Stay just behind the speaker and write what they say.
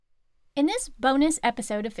In this bonus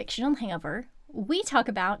episode of Fictional Hangover, we talk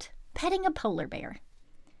about petting a polar bear,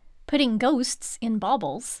 putting ghosts in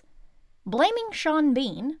baubles, blaming Sean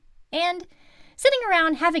Bean, and sitting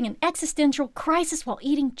around having an existential crisis while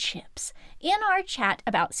eating chips in our chat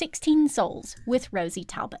about 16 Souls with Rosie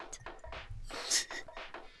Talbot.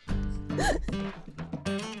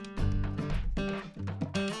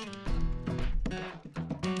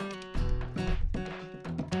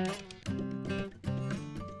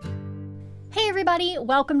 Hey everybody,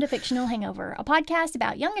 welcome to Fictional Hangover, a podcast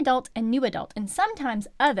about young adult and new adult and sometimes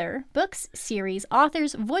other books, series,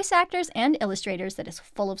 authors, voice actors, and illustrators that is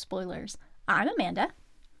full of spoilers. I'm Amanda.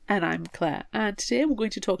 And I'm Claire. And today we're going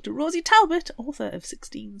to talk to Rosie Talbot, author of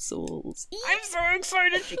 16 Souls. I'm so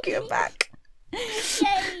excited she came back.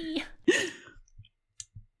 Yay!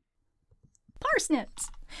 Parsnips.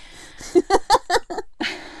 Is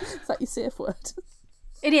that your safe word?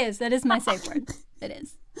 It is. That is my safe word. It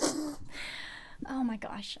is. Oh my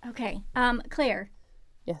gosh. Okay. Claire.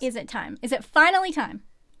 Yes. Is it time? Is it finally time?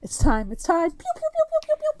 It's time. It's time. Pew, pew, pew, pew,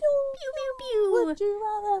 pew, pew, pew. Pew, pew, pew. Would you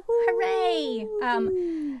rather? Woo. Hooray.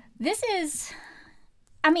 This is,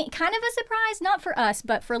 kind of a surprise, not for us,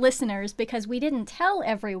 but for listeners, because we didn't tell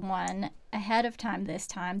everyone ahead of time this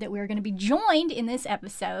time that we were going to be joined in this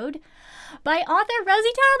episode by author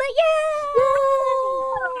Rosie Talbot. Yay!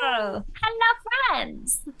 Oh, hello,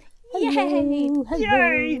 friends. Yay! Hello.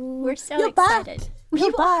 Yay! We're so You're excited. Back. You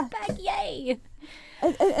You're are back. back. Yay!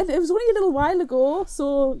 And it was only a little while ago,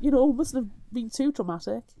 so, it mustn't have been too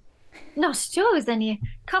traumatic. Not at all. It was only a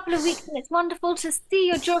couple of weeks, and it's wonderful to see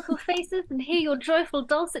your joyful faces and hear your joyful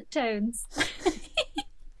dulcet tones.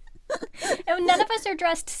 And none of us are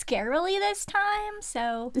dressed scarily this time,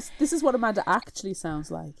 so... This is what Amanda actually sounds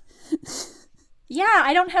like. Yeah,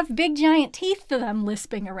 I don't have big giant teeth that I'm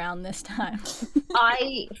lisping around this time.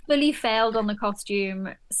 I fully failed on the costume,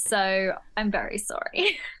 so I'm very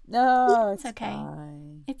sorry. No, It's okay.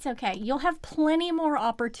 Fine. It's okay. You'll have plenty more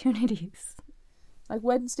opportunities. Like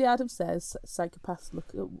Wednesday Addams says, psychopaths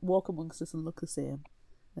walk amongst us and look the same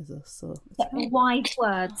as us. So it's fine. Wise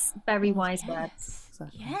words. Very wise words.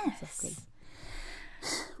 Exactly. Yes. Exactly.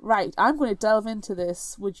 Right, I'm going to delve into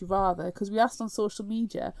this Would You Rather, because we asked on social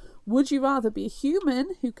media, would you rather be a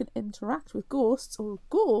human who can interact with ghosts or a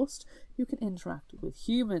ghost who can interact with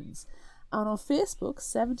humans? And on Facebook,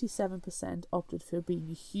 77% opted for being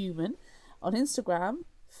a human. On Instagram,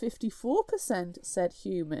 54% said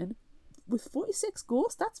human. With 46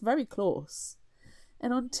 ghosts, that's very close.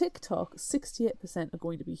 And on TikTok, 68% are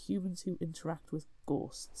going to be humans who interact with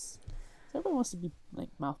ghosts. So everyone wants to be like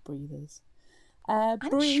mouth breathers. I'm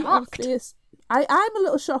Brie shocked. I'm a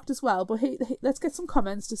little shocked as well, but hey, let's get some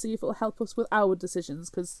comments to see if it'll help us with our decisions,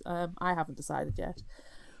 because I haven't decided yet.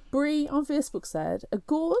 Brie on Facebook said, a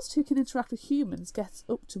ghost who can interact with humans gets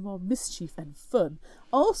up to more mischief and fun.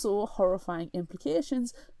 Also horrifying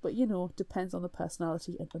implications, but depends on the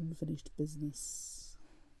personality and unfinished business.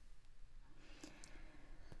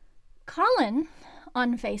 Colin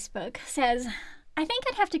on Facebook says, I think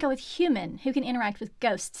I'd have to go with human who can interact with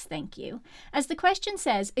ghosts, thank you. As the question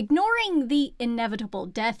says, ignoring the inevitable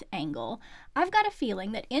death angle, I've got a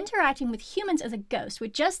feeling that interacting with humans as a ghost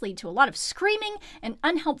would just lead to a lot of screaming and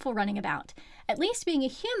unhelpful running about. At least being a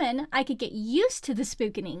human, I could get used to the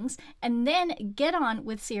spookenings and then get on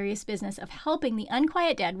with serious business of helping the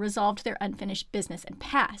unquiet dead resolve their unfinished business and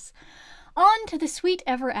pass. On to the sweet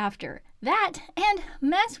ever after. That, and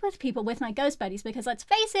mess with people with my ghost buddies, because let's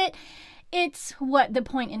face it, it's what the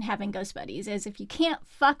point in having ghost buddies is if you can't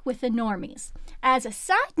fuck with the normies. As a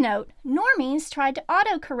side note, normies tried to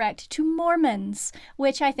autocorrect to Mormons,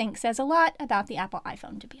 which I think says a lot about the Apple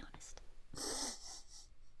iPhone, to be honest.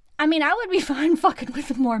 I would be fine fucking with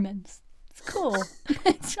the Mormons. It's cool.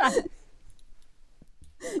 It's fine.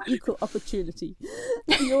 Equal opportunity.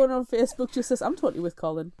 Fiona on Facebook just says, I'm totally with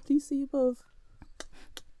Colin. Please see above.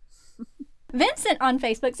 Vincent on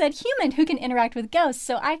Facebook said, human who can interact with ghosts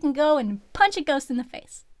so I can go and punch a ghost in the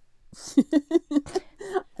face.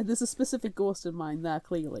 And there's a specific ghost in mind there,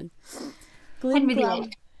 clearly. Henry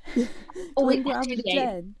VIII. Glenn Graham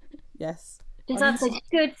Jen. Yes. That's a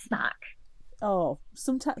good snack. Oh,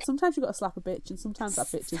 sometimes you've got to slap a bitch, and sometimes that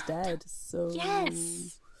bitch is dead. So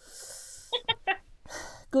Yes.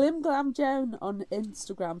 Glim Glam Joan on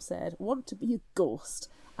Instagram said, want to be a ghost.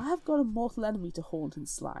 I've got a mortal enemy to haunt in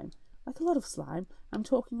slime. Like a lot of slime, I'm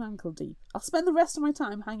talking ankle deep. I'll spend the rest of my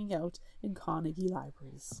time hanging out in Carnegie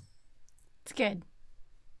libraries. It's good.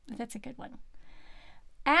 That's a good one.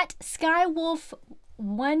 At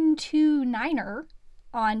Skywolf129er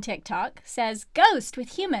on TikTok says, ghost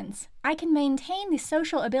with humans. I can maintain the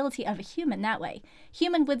social ability of a human that way.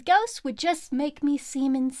 Human with ghosts would just make me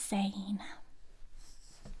seem insane.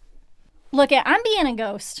 Look, I'm being a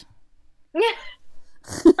ghost. You're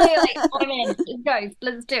like, I'm in. Ghost,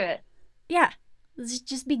 let's do it. Yeah, let's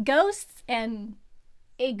just be ghosts and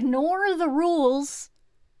ignore the rules.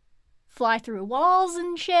 Fly through walls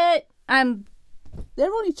and shit.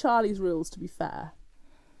 They're only Charlie's rules, to be fair.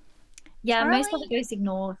 Yeah, Charlie? most of the ghosts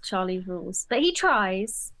ignore Charlie's rules, but he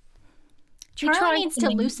tries. Charlie needs to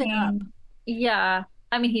loosen up. Yeah,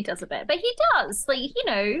 I mean, he does a bit, but he does. Like, you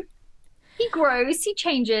know, he grows, he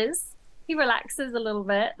changes, he relaxes a little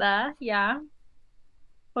bit there. Yeah.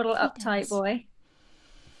 Little uptight boy.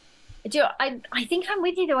 Do you know, I think I'm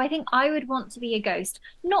with you, though. I think I would want to be a ghost.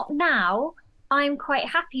 Not now. I'm quite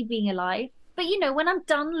happy being alive. But, you know, when I'm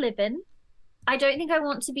done living, I don't think I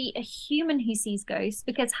want to be a human who sees ghosts,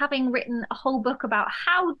 because having written a whole book about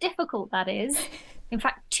how difficult that is, in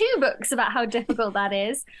fact, 2 books about how difficult that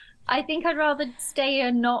is, I think I'd rather stay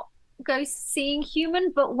a not ghost seeing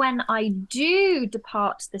human. But when I do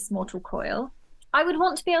depart this mortal coil, I would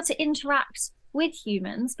want to be able to interact with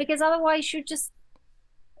humans, because otherwise you're just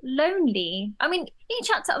lonely. I mean, you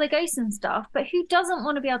chat to other ghosts and stuff, but who doesn't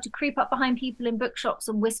want to be able to creep up behind people in bookshops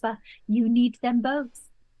and whisper, "You need them both"?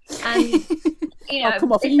 And you know,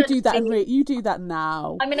 come off, you do that. You do that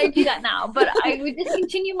now. I mean, I do that now, but I would just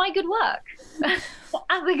continue my good work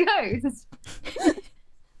as a ghost.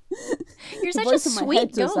 You're such a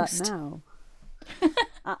sweet ghost. Does that now.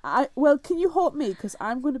 Well, can you help me? Because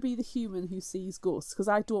I'm going to be the human who sees ghosts, because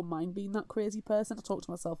I don't mind being that crazy person. I talk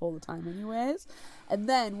to myself all the time anyways. And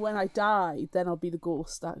then when I die, then I'll be the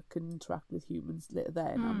ghost that can interact with humans later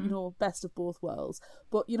then. You know, best of both worlds.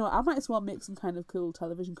 But, you know, I might as well make some kind of cool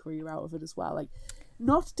television career out of it as well. Like,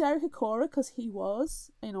 not Derek Acorah, because he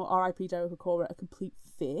was, you know, R.I.P. Derek Acorah, a complete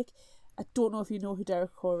fake. I don't know if you know who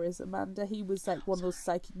Derek Acorah is, Amanda. He was like one of those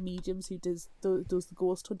psychic mediums who does the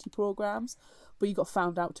ghost hunting programs, but he got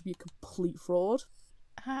found out to be a complete fraud.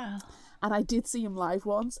 Oh. And I did see him live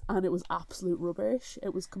once, and it was absolute rubbish.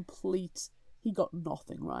 It was complete. He got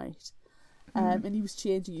nothing right. And he was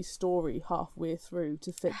changing his story halfway through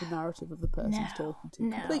to fit the narrative of the person he's talking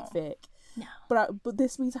to. Complete fake. No. But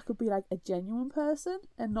this means I could be like a genuine person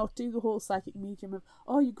and not do the whole psychic medium of,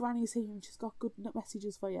 oh, your granny's here and she's got good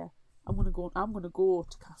messages for you. I'm gonna go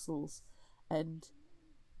to castles and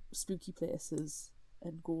spooky places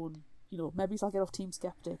and go and, you know, maybe I'll get off Team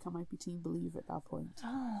Skeptic. I might be Team Believer at that point.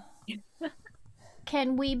 Oh.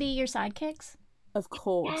 Can we be your sidekicks? Of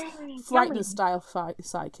course. Yay, Frightener style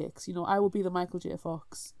sidekicks. You know, I will be the Michael J.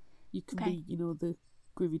 Fox. You can be, you know, the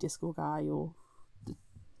groovy disco guy or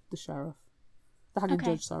the sheriff. The hanging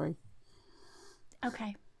judge, sorry.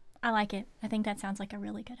 Okay. I like it. I think that sounds like a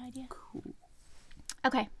really good idea. Cool.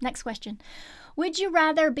 Okay, next question. Would you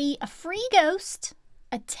rather be a free ghost,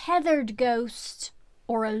 a tethered ghost,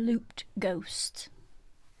 or a looped ghost?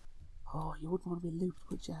 Oh, you wouldn't want to be looped,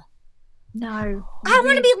 would you? No. I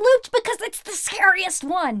want to be looped because it's the scariest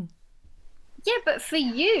one. Yeah, but for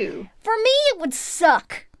you. For me, it would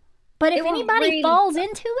suck. But if anybody really falls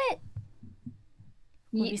into it,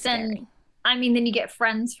 it would be scary. Then, I mean, then you get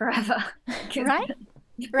friends forever. Right?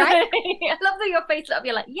 Right? I love that your face lit up.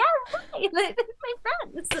 You're like, yeah, right. This is my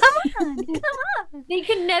friends. Come on, come on. They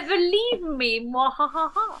can never leave me.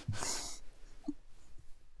 Mwahaha.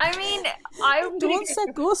 I mean, I'm don't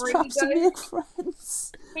set ghost traps to make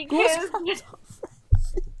friends. Because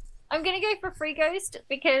I'm gonna go for free ghost,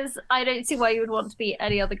 because I don't see why you would want to be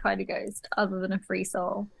any other kind of ghost other than a free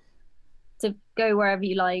soul to go wherever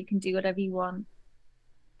you like and do whatever you want.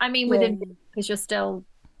 I mean, because you're still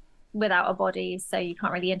without a body, so you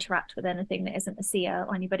can't really interact with anything that isn't a seer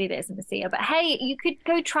or anybody that isn't a seer. But hey, you could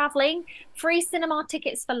go traveling, free cinema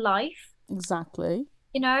tickets for life. Exactly.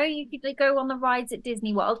 You know, you could go on the rides at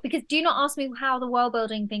Disney World, because do not ask me how the world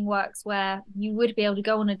building thing works where you would be able to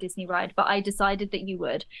go on a Disney ride, but I decided that you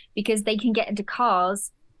would, because they can get into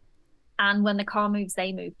cars, and when the car moves,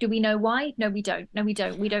 they move. Do we know why? No, we don't. No, we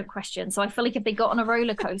don't. We don't question. So I feel like if they got on a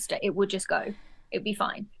roller coaster, it would just go. It'd be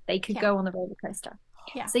fine. They could go on the roller coaster.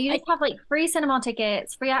 Yeah. So you just have like free cinema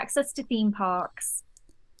tickets, free access to theme parks.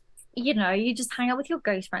 You know, you just hang out with your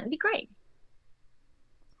ghost friend. It'd be great.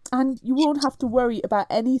 And you won't have to worry about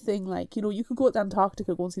anything like, you know, you could go to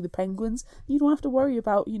Antarctica, go and see the penguins. You don't have to worry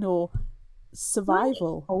about, you know,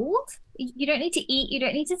 survival. Cold? You don't need to eat. You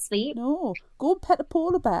don't need to sleep. No. Go and pet a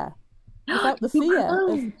polar bear without the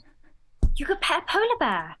fear. You could pet a polar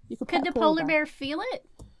bear. Could the polar bear feel it?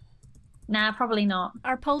 Nah, probably not.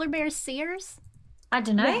 Are polar bears seers? I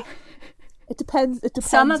don't know. Yeah. It depends. It depends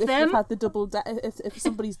Some of if them. they've had the double. If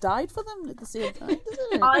somebody's died for them at the same time,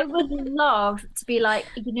 doesn't it? I would love to be like,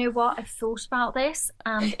 you know what? I've thought about this,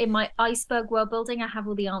 and in my iceberg world building, I have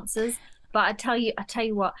all the answers. But I tell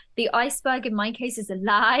you what, the iceberg in my case is a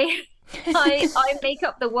lie. I make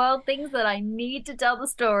up the world things that I need to tell the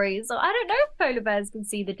story. So I don't know if polar bears can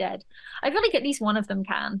see the dead. I feel like at least one of them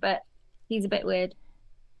can, but he's a bit weird.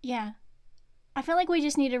 Yeah. I feel like we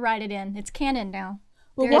just need to write it in. It's canon now.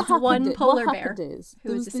 Well, There's what happened? one polar what bear happened is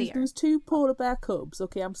who is a seer. there was 2 polar bear cubs.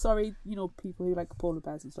 Okay, I'm sorry, people who like polar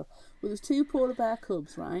bears and stuff. But there's 2 polar bear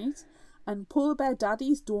cubs, right? And polar bear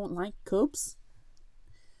daddies don't like cubs.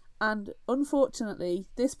 And unfortunately,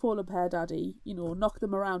 this polar bear daddy, knocked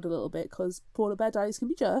them around a little bit because polar bear daddies can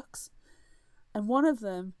be jerks. And one of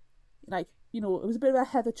them, it was a bit of a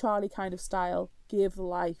Heather Charlie kind of style, gave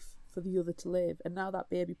life for the other to live. And now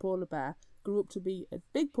that baby polar bear grew up to be a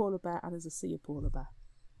big polar bear and is a seer polar bear.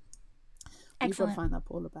 You've got to find that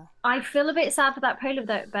polar bear. I feel a bit sad for that polar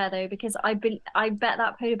bear though, because I bet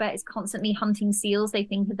that polar bear is constantly hunting seals they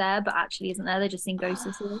think are there, but actually isn't there. They're just seeing ghosts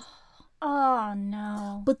of seals. Oh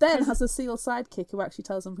no. But then has a seal sidekick who actually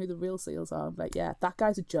tells them who the real seals are. I'm like, yeah, that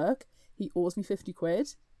guy's a jerk. He owes me 50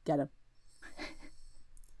 quid. Get him.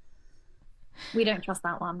 We don't trust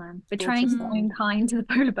that one, then. Betraying his own kind to the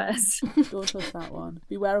polar bears. Don't trust that one.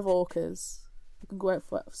 Beware of orcas. You can go out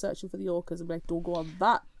searching for the orcas and be like, don't go on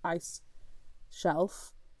that ice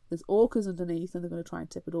shelf. There's orcas underneath and they're going to try and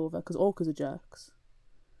tip it over because orcas are jerks.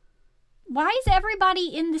 Why is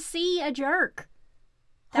everybody in the sea a jerk?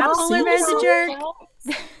 That polar bear's a jerk.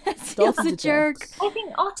 Seal's a jerk. I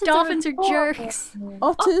think dolphins are jerks.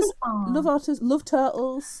 Otters love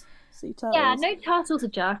turtles. Sea turtles. Yeah, no turtles are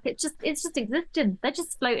jerk. It's just existing. They're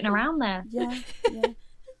just floating around there. Yeah.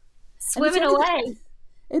 Swimming away.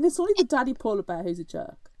 And it's only the daddy polar bear who's a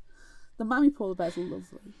jerk. The mammy polar bears are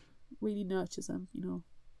lovely. Really nurtures them,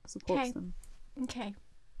 supports them. Okay.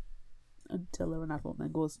 Until they're an adult and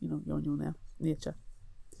then goes, you're on your nature.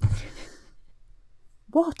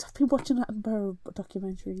 What? I've been watching Attenborough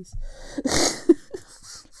documentaries.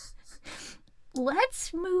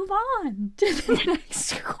 Let's move on to the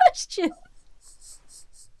next question.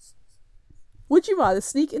 Would you rather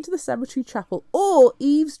sneak into the cemetery chapel or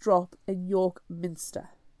eavesdrop in York Minster?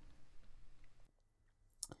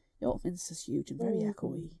 York Minster's huge and very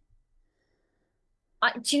echoey.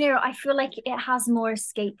 Do you know, I feel like it has more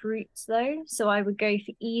escape routes though, so I would go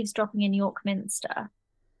for eavesdropping in York Minster.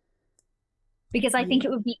 Because I think it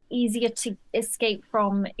would be easier to escape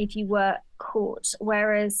from if you were caught,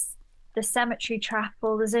 whereas the cemetery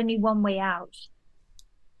chapel, there's only one way out.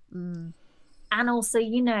 And also,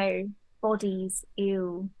 bodies,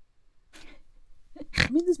 ew. I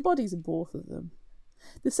mean, there's bodies in both of them.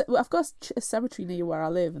 I've got a cemetery near where I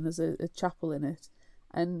live and there's a chapel in it.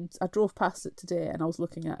 And I drove past it today and I was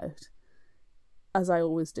looking at it, as I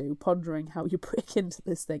always do, pondering how you break into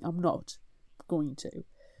this thing. I'm not going to.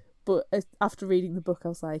 But after reading the book, I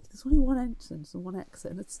was like, there's only one entrance and one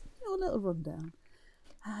exit, and it's a little rundown.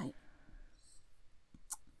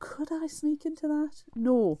 Could I sneak into that?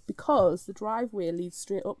 No, because the driveway leads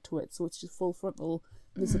straight up to it, so it's just full frontal,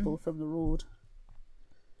 visible from the road.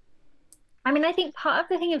 I mean, I think part of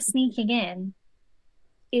the thing of sneaking in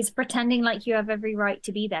is pretending like you have every right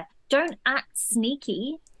to be there. Don't act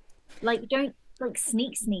sneaky. Don't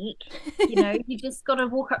sneak. You just got to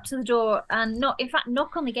walk up to the door and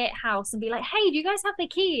knock on the gatehouse and be like, hey, do you guys have the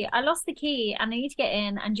key? I lost the key and I need to get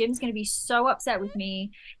in and Jim's going to be so upset with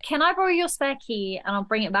me. Can I borrow your spare key? And I'll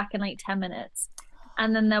bring it back in 10 minutes.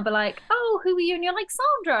 And then they'll be like, oh, who are you? And you're like,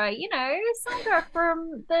 Sandra, Sandra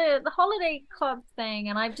from the holiday club thing.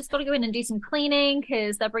 And I've just got to go in and do some cleaning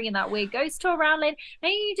because they're bringing that weird ghost tour around later.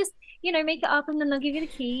 And you just, make it up and then they'll give you the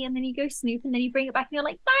key and then you go snoop and then you bring it back and you're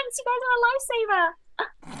like, thanks, you guys are a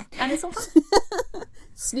lifesaver. And it's all fun.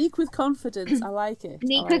 Sneak with confidence. I like it.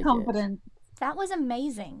 Sneak with confidence. That was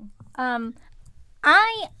amazing. I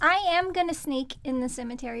am going to sneak in the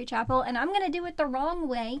cemetery chapel and I'm going to do it the wrong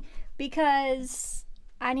way because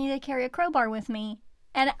I need to carry a crowbar with me.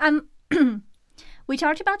 And we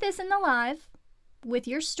talked about this in the live with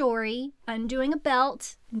your story, undoing a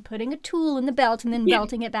belt and putting a tool in the belt and then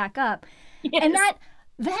belting it back up. Yes. And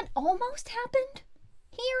that almost happened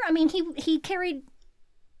here. I mean, he carried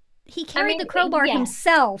the crowbar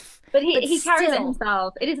himself. But he carries it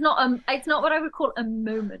himself. It is not it's not what I would call a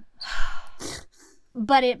moment.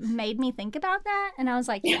 But it made me think about that, and I was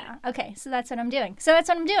like, yeah, okay, so that's what I'm doing.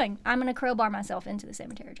 I'm going to crowbar myself into the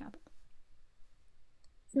cemetery chapel.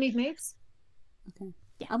 Smooth moves. Okay.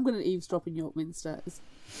 Yeah. I'm going to eavesdrop in York Minster.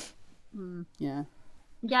 Yeah.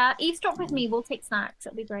 Yeah, eavesdrop with me. We'll take snacks.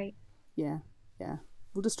 It'll be great. Yeah.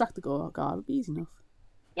 We'll distract the guard. It'll be easy enough.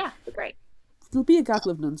 Yeah, great. There'll be a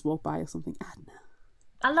gaggle of nuns walk by or something. I don't know.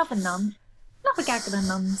 I love a nun. Love a gaggle of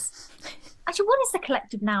nuns. Actually, what is the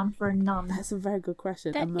collective noun for a nun? That's a very good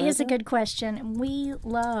question. That is a good question. We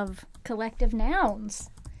love collective nouns.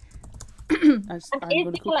 Is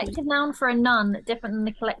the collective noun for a nun different than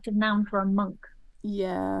the collective noun for a monk?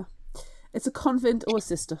 Yeah. It's a convent or a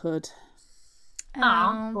sisterhood.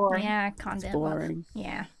 Boring. Yeah, convent. It's boring.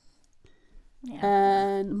 Yeah.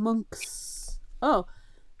 And monks. Or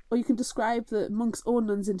you can describe the monks or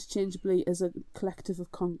nuns interchangeably as a collective of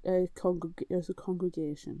as a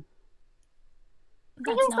congregation. I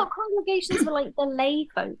think it's got congregations for like the lay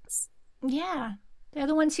folks. Yeah, they're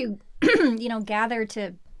the ones who, gather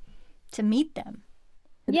to meet them.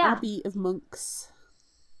 An abbey of monks.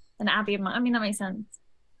 An abbey of monks. I mean, that makes sense.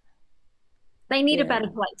 They need a better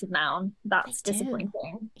collective noun. That's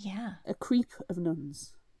disappointing. Yeah. A creep of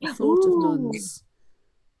nuns. A float of nuns.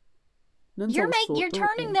 You're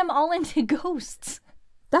turning them all into ghosts.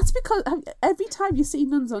 That's because every time you see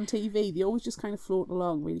nuns on TV, they always just kind of float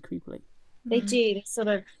along really creepily. They do. They sort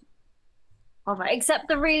of hover. Except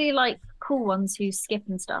the really like cool ones who skip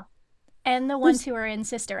and stuff. And the ones who are in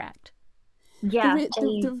Sister Act. Yeah.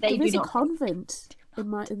 There is a convent in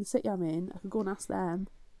the city I'm in. I could go and ask them.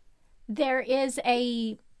 There is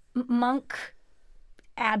a monk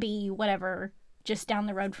abbey, whatever, just down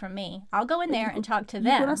the road from me. I'll go in there and talk to them.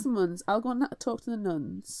 You go and ask the nuns. I'll go and talk to the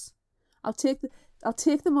nuns. I'll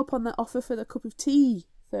take them up on their offer for the cup of tea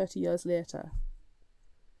 30 years later.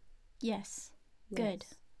 Yes. Good.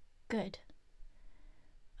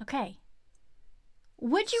 Okay.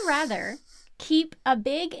 Would you rather keep a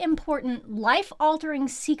big, important, life-altering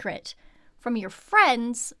secret from your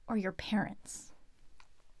friends or your parents?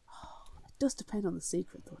 It does depend on the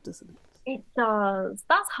secret, though, doesn't it? It does.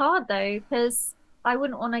 That's hard, though, because I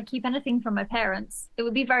wouldn't want to keep anything from my parents. It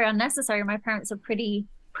would be very unnecessary. My parents are pretty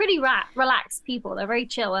relaxed people. They're very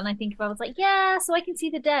chill. And I think if I was like, yeah, so I can see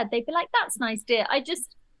the dead, they'd be like, that's nice, dear.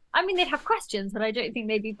 They'd have questions, but I don't think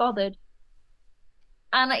they'd be bothered.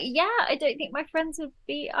 And I don't think my friends would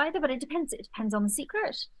be either, but it depends. It depends on the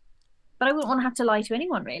secret. But I wouldn't want to have to lie to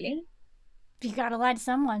anyone, really. You gotta lie to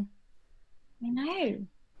someone. I know.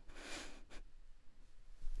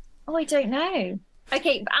 Oh, I don't know.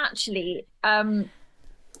 Okay, but actually,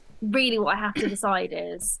 really what I have to decide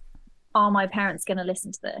is, are my parents going to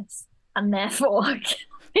listen to this? And therefore,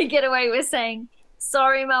 I get away with saying,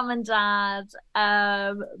 sorry, Mum and Dad,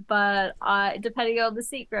 but depending on the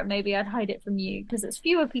secret, maybe I'd hide it from you because it's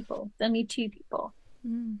fewer people. It's only 2 people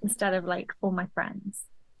instead of like all my friends.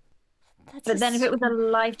 But then if it was a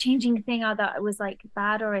life-changing thing that was like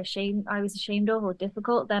bad or I was ashamed of or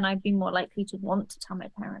difficult, then I'd be more likely to want to tell my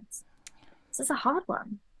parents. So it's a hard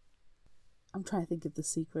one. I'm trying to think of the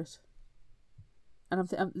secret. And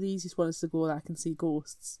the easiest one is to go that I can see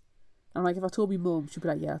ghosts. And like, if I told my mum, she'd be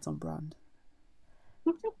like, yeah, it's on brand.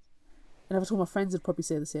 And if I told my friends, they'd probably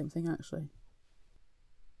say the same thing, actually.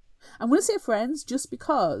 I'm going to say friends just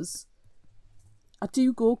because I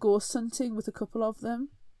do go ghost hunting with a couple of them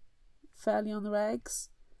fairly on the regs.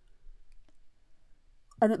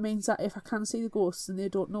 And it means that if I can see the ghosts and they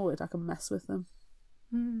don't know it, I can mess with them.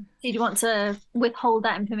 Did you want to withhold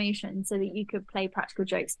that information so that you could play practical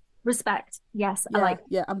jokes? Respect. Yes, yeah, I like.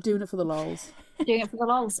 Yeah, I'm doing it for the lols. Doing it for the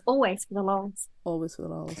lols. Always for the lols. Always for the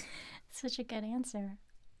lols. Such a good answer.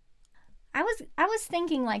 I was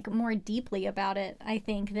thinking like more deeply about it, I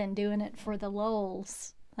think, than doing it for the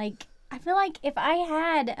lols. Like, I feel like if I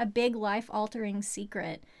had a big life-altering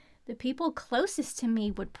secret, the people closest to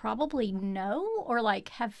me would probably know or like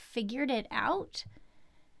have figured it out.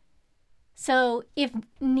 So if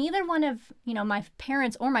neither one of, my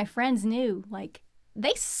parents or my friends knew, like,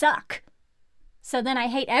 they suck. So then I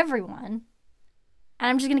hate everyone. And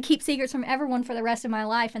I'm just going to keep secrets from everyone for the rest of my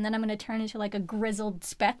life. And then I'm going to turn into like a grizzled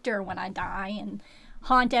specter when I die and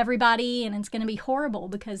haunt everybody. And it's going to be horrible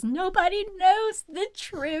because nobody knows the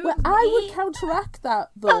truth. Well, I would counteract that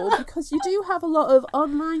though, because you do have a lot of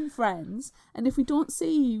online friends. And if we don't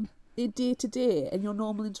see you day to day in your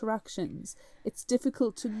normal interactions, it's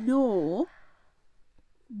difficult to know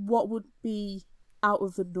what would be out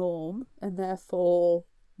of the norm, and therefore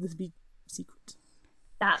this big secret.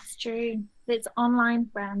 That's true. It's online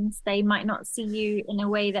friends. They might not see you in a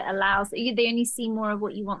way that allows. They only see more of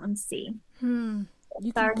what you want them to see. You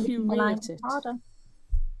can curate it. Harder.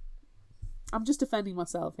 I'm just defending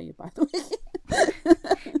myself here, by the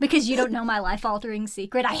way. Because you don't know my life-altering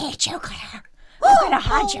secret. I hate you, Claire. I'm gonna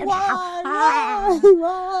haunt you now.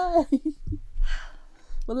 Why?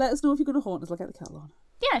 Well, let us know if you're gonna haunt us, like at the cat lawn.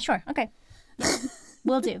 Yeah, sure. Okay. Yeah.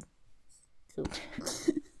 Will do. Cool.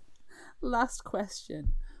 Last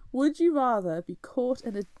question. Would you rather be caught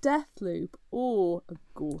in a death loop or a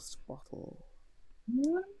ghost bottle?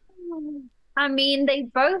 I mean, they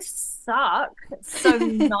both suck, so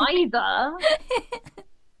neither.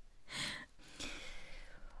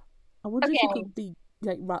 I wonder if you could be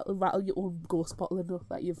like rattle your own ghost bottle enough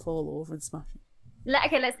that you fall over and smash it.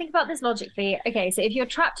 Okay, let's think about this logically. Okay, so if you're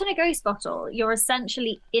trapped in a ghost bottle, you're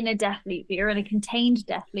essentially in a death loop. You're in a contained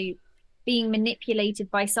death loop, being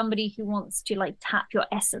manipulated by somebody who wants to like tap your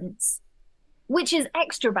essence, which is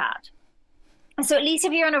extra bad. So at least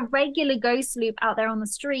if you're in a regular ghost loop out there on the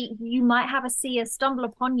street, you might have a seer stumble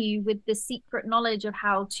upon you with the secret knowledge of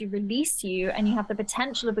how to release you, and you have the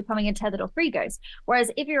potential of becoming a tethered or free ghost. Whereas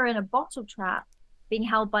if you're in a bottle trap being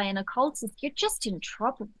held by an occultist, you're just in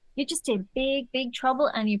trouble. You're just in big, big trouble,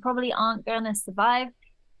 and you probably aren't going to survive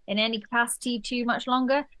in any capacity too much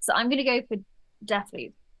longer. So I'm going to go for death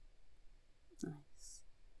loop. Nice.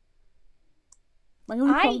 My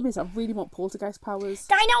only problem is I really want poltergeist powers.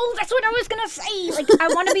 I know, that's what I was going to say. Like, I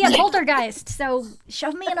want to be a poltergeist, so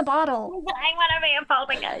shove me in a bottle. I want to be a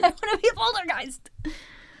poltergeist. I want to be a poltergeist.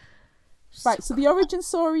 Right, so the origin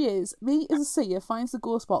story is me as a seer finds the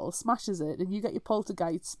ghost bottle, smashes it, and you get your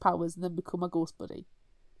poltergeist powers and then become a ghost buddy.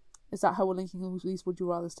 Is that how we're linking all these Would You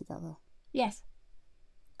Rathers together? Yes.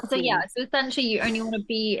 Cool. So yeah, so essentially you only want to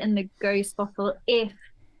be in the ghost bottle if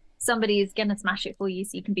somebody is going to smash it for you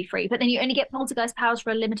so you can be free. But then you only get poltergeist powers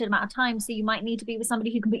for a limited amount of time, so you might need to be with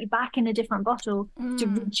somebody who can put you back in a different bottle to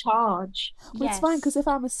recharge. Well, it's fine, because if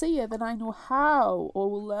I'm a seer, then I know how, or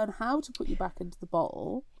will learn how to put you back into the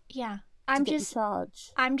bottle. Yeah. I'm just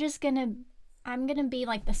gonna be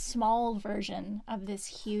like the small version of this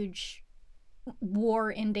huge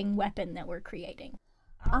war-ending weapon that we're creating.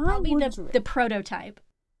 I'll be the prototype.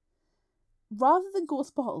 Rather than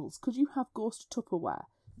ghost bottles, could you have ghost Tupperware?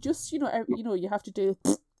 Just, you have to do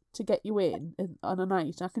to get you in on a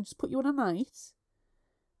night. I can just put you on a night,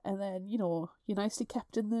 and then, you're nicely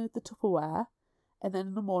kept in the Tupperware, and then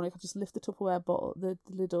in the morning I can just lift the Tupperware bottle, the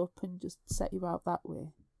lid up, and just set you out that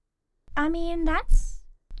way. I mean, that's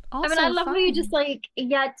also I love fun. how you just like,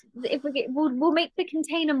 if we'll make the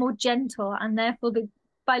container more gentle, and therefore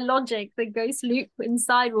by logic the ghost loop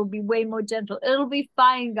inside will be way more gentle. It'll be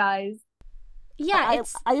fine, guys. Yeah,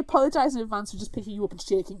 I apologise in advance for just picking you up and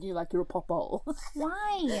shaking you like you're a pop bottle.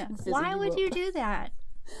 Why? Why would you do that?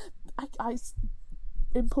 I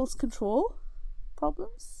impulse control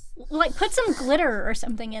problems. Like, put some glitter or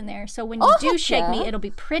something in there, so when you do shake me, it'll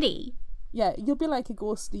be pretty. Yeah, you'll be like a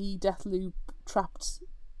ghostly death loop trapped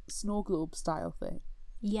snow globe style thing.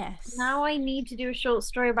 Yes. Now I need to do a short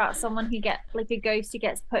story about someone who gets like a ghost who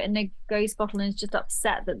gets put in a ghost bottle and is just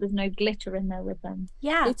upset that there's no glitter in there with them.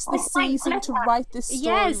 Yeah. It's the season to write this story.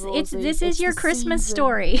 Yes, Rosie. This is your Christmas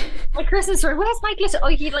story. My Christmas story. Where's my glitter? Oh,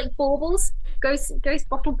 you like baubles? Ghost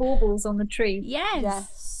bottle baubles on the tree.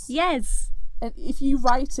 Yes. And if you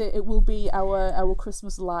write it, it will be our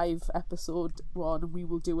Christmas live episode one, and we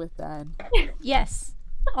will do it then. Yes.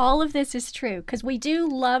 All of this is true, because we do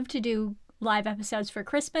love to do live episodes for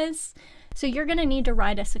Christmas. So you're going to need to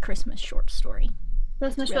write us a Christmas short story.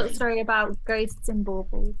 Short story about ghosts and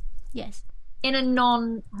baubles. Yes. In a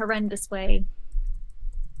non-horrendous way.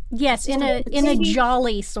 Yes, in a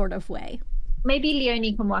jolly sort of way. Maybe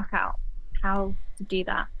Leonie can work out how to do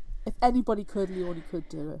that. If anybody could, Leonie could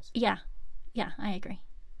do it. Yeah, I agree.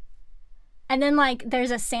 And then, like,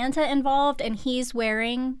 there's a Santa involved, and he's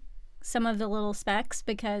wearing some of the little specs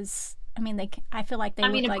because, I feel like they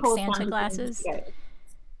look like Santa glasses.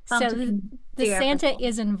 So the Santa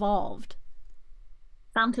is involved.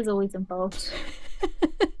 Santa's always involved.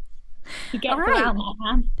 He gets right. around that,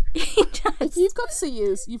 man. He does. If you've got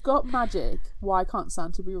seers, you've got magic. Why can't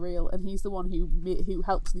Santa be real? And he's the one who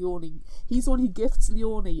helps Leonie. He's the one who gifts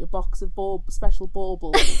Leonie a box of special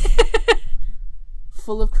baubles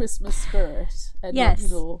full of Christmas spirit and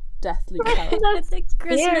deathly power. That's the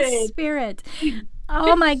Christmas spirit.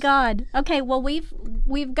 Oh my God. Okay, well we've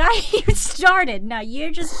got you started. Now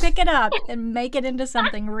you just pick it up and make it into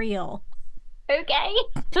something real. Okay.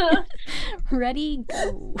 Ready,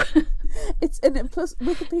 go. Plus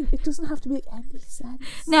with the pink, it doesn't have to make any sense.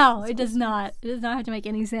 No, it does not. It does not have to make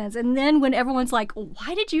any sense. And then when everyone's like,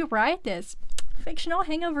 "Why did you write this?" Fictional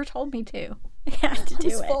Hangover told me to. I have to do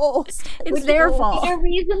it. Forced. It's their fault. No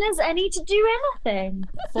reason is any to do anything.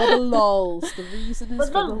 For the lols. The reason is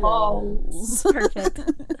for the lols. Perfect.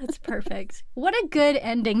 That's perfect. What a good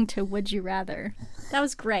ending to Would You Rather. That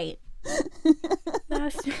was great.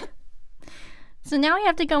 So now we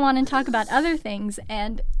have to go on and talk about other things,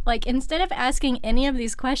 and like instead of asking any of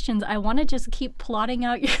these questions, I want to just keep plotting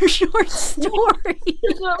out your short story.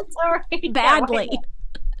 Short story. Badly.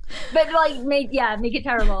 But like, make it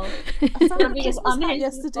terrible. I found a Be as Christmas hat unhinged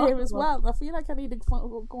as yesterday as possible. well. I feel like I need to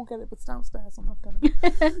go and get it, but it's downstairs. I'm not gonna. I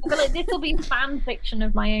feel like this will be fan fiction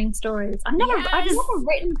of my own stories. I've never Yes!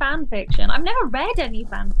 written fan fiction. I've never read any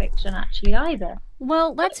fan fiction actually either.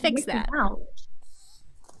 Well, let's fix Written that. out.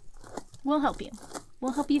 We'll help you.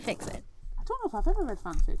 We'll help you fix it. I don't know if I've ever read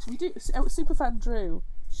fan fiction. We do. Superfan Drew.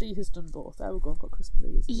 She has done both. There we go. I've got Christmas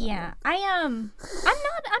Leaves. Yeah, I'm not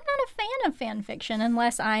a fan of fan fiction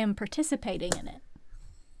unless I am participating in it.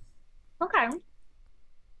 Okay.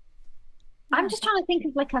 I'm just trying to think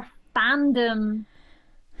of like a fandom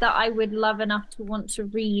that I would love enough to want to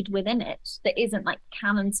read within it that isn't like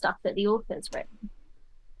canon stuff that the author's written.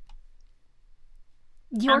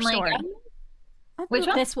 Your And, like, story. Which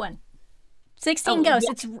one? This one. 16 Ghosts.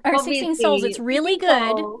 yeah, It's or 16 Souls. It's really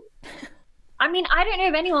good. So, I mean, I don't know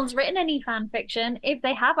if anyone's written any fan fiction. If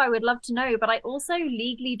they have, I would love to know. But I also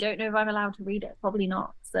legally don't know if I'm allowed to read it. Probably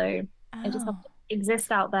not. So I just have to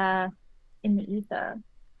exist out there in the ether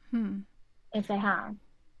if they have.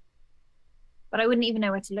 But I wouldn't even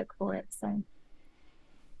know where to look for it. So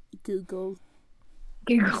Google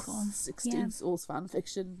 16 Souls fan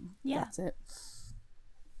fiction. Yeah. That's it.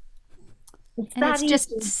 And it's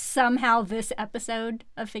just somehow this episode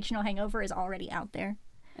of Fictional Hangover is already out there.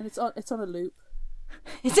 And it's on a loop.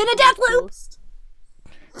 It's in a death loop!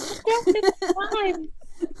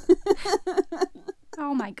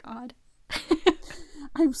 Oh my god.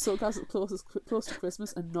 I'm so glad it's close to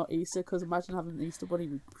Christmas and not Easter, because imagine having an Easter bunny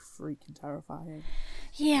would be freaking terrifying.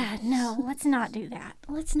 Yeah, no, let's not do that.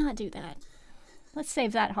 Let's not do that. Let's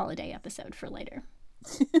save that holiday episode for later.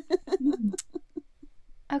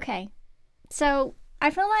 Okay. So, I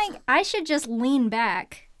feel like I should just lean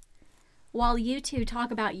back while you two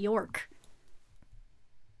talk about York.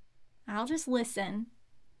 I'll just listen.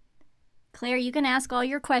 Claire, you can ask all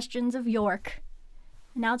your questions of York,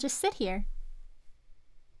 and I'll just sit here.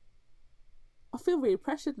 I feel really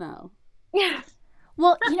pressured now. Yeah.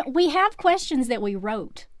 Well, we have questions that we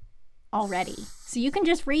wrote already, so you can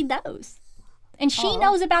just read those. And she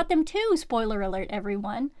knows about them too, spoiler alert,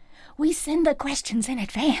 everyone. We send the questions in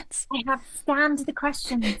advance. I have scanned the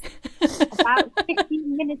questions about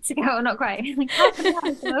 15 minutes ago. Not quite. Like half an hour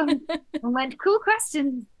ago. And went, cool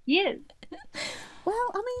questions. Yes.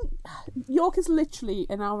 Well, I mean, York is literally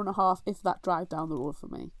an hour and a half, if that, drive down the road for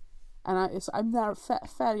me. And I'm there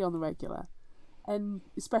fairly on the regular. And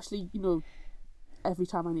especially, every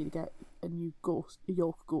time I need to get a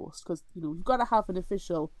York ghost. Because, you've got to have an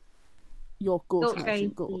official York ghost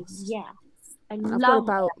merchant ghost. Yes. I've got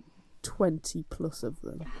about 20 plus of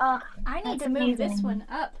them. I need to move this one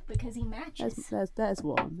up because he matches. There's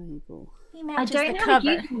one. There you go. He matches I don't the know cover. how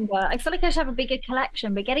to use them, but I feel like I should have a bigger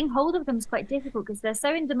collection, but getting hold of them is quite difficult because they're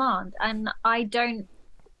so in demand, and I don't,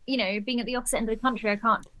 being at the opposite end of the country, I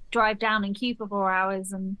can't drive down and queue for 4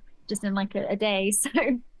 hours and just in like a day. So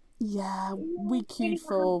yeah, we queued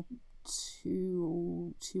for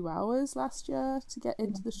 2 hours last year to get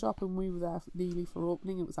into the shop, and we were there nearly for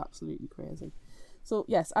opening. It was absolutely crazy. So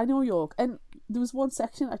yes, I know York, and there was one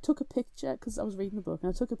section I took a picture because I was reading the book,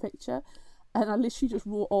 and I took a picture, and I literally just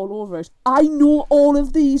wrote all over it, I know all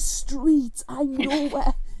of these streets. I know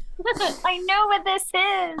where. I know what this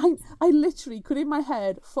is. I literally could in my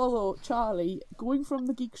head follow Charlie going from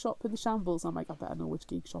the geek shop in the Shambles. I'm like, I better know which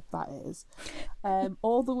geek shop that is,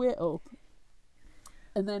 all the way up,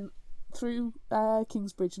 and then through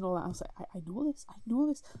Kingsbridge and all that. I was like, I know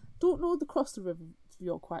this. Don't know the cross the river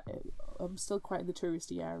York quite. I'm still quite in the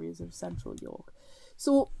touristy areas of central York.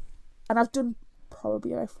 So, and I've done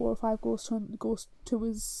probably like 4 or 5 ghost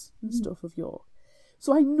tours and stuff of York.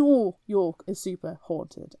 So I know York is super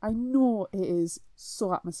haunted. I know it is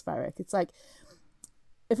so atmospheric. It's like,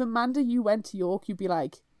 if Amanda, you went to York, you'd be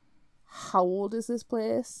like, how old is this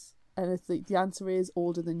place? And if the answer is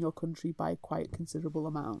older than your country by quite a considerable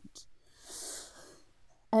amount.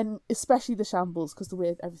 And especially the Shambles, because the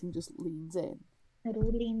way everything just leans in. It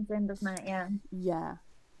all leans in, doesn't it? Yeah. Yeah.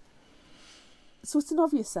 So it's an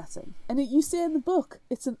obvious setting. And you say in the book,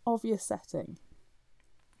 it's an obvious setting.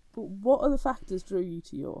 But what other factors drew you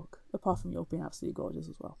to York, apart from York being absolutely gorgeous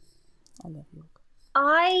as well? I love York.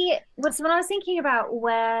 When I was thinking about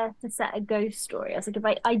where to set a ghost story, I was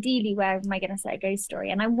like, ideally, where am I going to set a ghost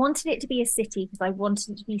story? And I wanted it to be a city because I wanted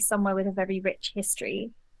it to be somewhere with a very rich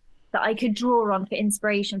history that I could draw on for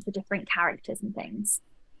inspiration for different characters and things.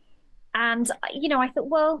 And, I thought,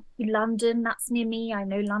 well, London, that's near me. I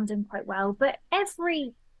know London quite well. But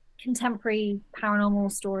every contemporary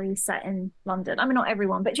paranormal story is set in London. I mean, not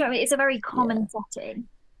everyone, but it's a very common setting.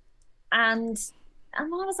 And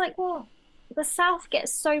then I was like, well, the South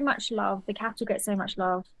gets so much love. The capital gets so much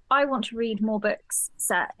love. I want to read more books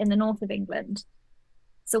set in the north of England.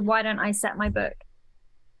 So why don't I set my book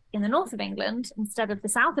in the north of England instead of the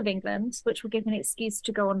south of England, which will give me an excuse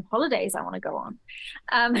to go on holidays I want to go on,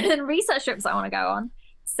 and research trips I want to go on.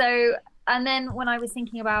 So, and then when I was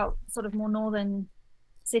thinking about sort of more northern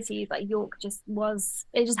cities, like York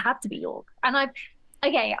it just had to be York. And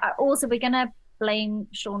also we're going to blame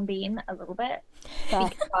Sean Bean a little bit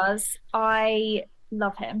because I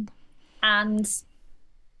love him. And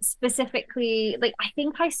specifically, like, I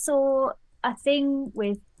think I saw a thing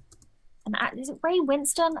with is it Ray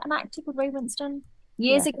Winston, an actor called Ray Winston,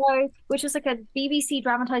 years ago, which was like a BBC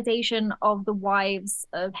dramatization of the wives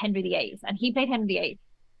of Henry VIII, and he played Henry VIII,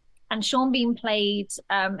 and Sean Bean played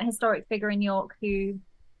a historic figure in York who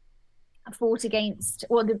fought against,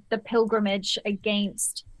 or the pilgrimage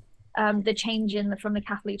against the change from the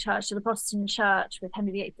Catholic Church to the Protestant Church with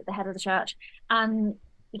Henry VIII at the head of the church, and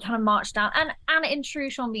he kind of marched down, and in true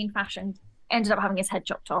Sean Bean fashion, ended up having his head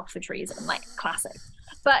chopped off for treason, like classic.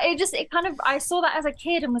 But I saw that as a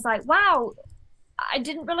kid and was like, wow, I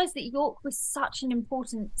didn't realize that York was such an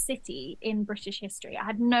important city in British history. I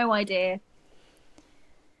had no idea.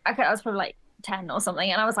 I was probably like 10 or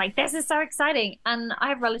something, and I was like, this is so exciting. And I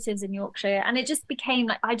have relatives in Yorkshire, and it just became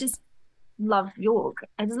like, I just love York.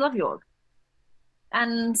 I just love York.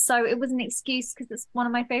 And so it was an excuse, because it's one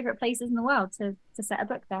of my favorite places in the world, to set a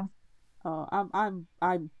book there. Oh,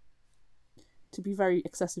 I'm to be very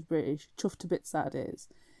excessive British, chuffed to bits that it is,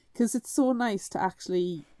 because it's so nice to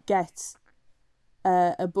actually get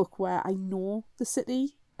a book where I know the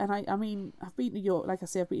city. And I mean, I've been to York, like I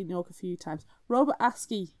say, I've been to York a few times. Robert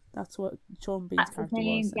Askey, that's what Sean Bean's character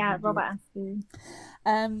was. Yeah, Robert Askey.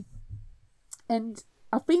 And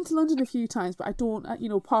I've been to London a few times, but I don't,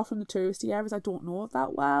 apart from the touristy areas, I don't know it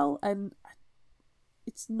that well, and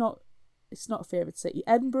it's not a favourite city.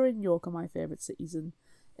 Edinburgh and York are my favourite cities in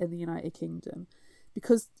the United Kingdom,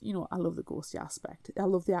 because I love the ghosty aspect. I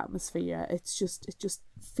love the atmosphere. It just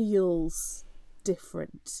feels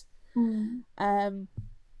different.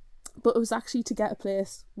 But it was actually to get a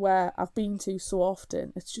place where I've been to so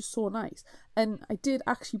often. It's just so nice. And I did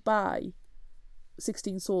actually buy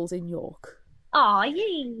 16 Souls in York. Oh,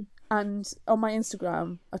 yay! And on my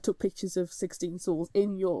Instagram, I took pictures of 16 Souls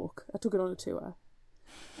in York. I took it on a tour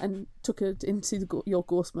and took it into the York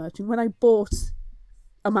Ghost Merch. And when I bought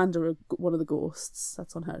Amanda one of the ghosts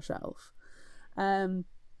that's on her shelf, I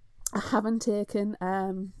haven't taken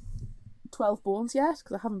 12 Bones yet,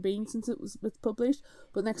 because I haven't been since it's published.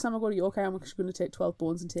 But next time I go to York, I am actually going to take 12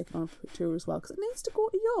 Bones and take it on a tour as well, because it needs to go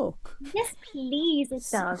to York. Yes, please, it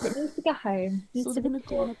does. It needs to go home. So they're going to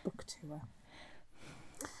go on a book tour.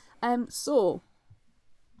 So,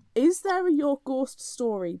 is there a York ghost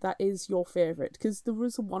story that is your favourite? Because there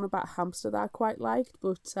was one about a hamster that I quite liked,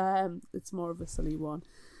 but it's more of a silly one.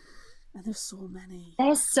 And there's so many.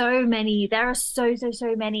 There's so many. There are so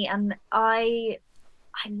many. And I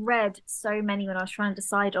read so many when I was trying to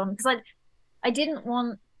decide on, because I didn't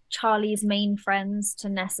want Charlie's main friends to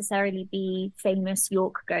necessarily be famous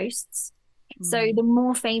York ghosts. So the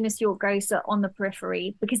more famous York ghosts are on the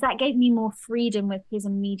periphery, because that gave me more freedom with his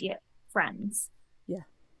immediate friends. Yeah.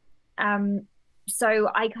 So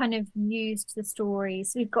I kind of used the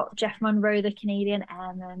stories. We've got Jeff Monroe, the Canadian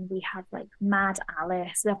Airman. We have like Mad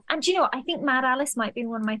Alice. And do you know what? I think Mad Alice might be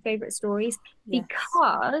one of my favorite stories,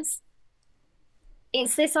 because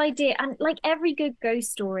it's this idea, and like every good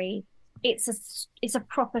ghost story, it's a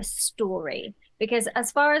proper story, because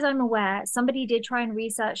as far as I'm aware, somebody did try and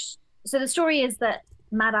research. So the story is that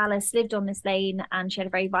Mad Alice lived on this lane, and she had a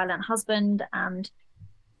very violent husband, and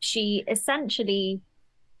she essentially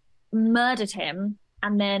murdered him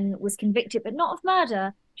and then was convicted, but not of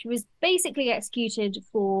murder. She was basically executed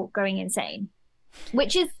for going insane,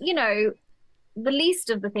 which is, the least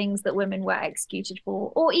of the things that women were executed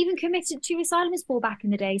for, or even committed to asylums for back in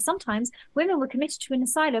the day. Sometimes women were committed to an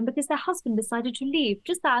asylum because their husband decided to leave.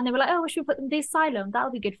 Just that, and they were like, oh, we should put them in the asylum. That'll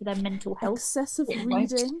be good for their mental health. Excessive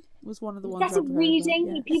reading was one of the ones. Excessive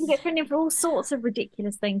reading. Yes. People get thrown in for all sorts of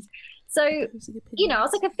ridiculous things. So, I was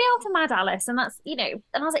like, I feel for Mad Alice, and that's, and I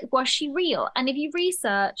was like, was she real? And if you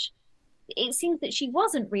research, it seems that she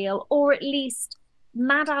wasn't real, or at least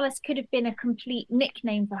Mad Alice could have been a complete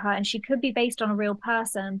nickname for her, and she could be based on a real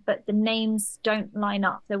person, but the names don't line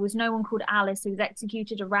up. There was no one called Alice who was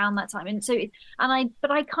executed around that time, and so I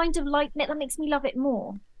kind of like it. That makes me love it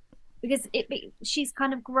more, because she's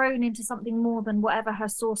kind of grown into something more than whatever her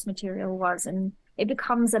source material was, and it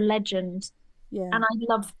becomes a legend. Yeah, and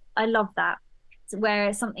I love that,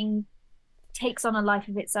 where something takes on a life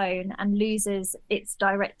of its own and loses its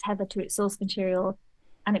direct tether to its source material,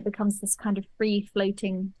 and it becomes this kind of free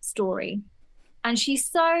floating story. and she's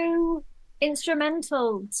so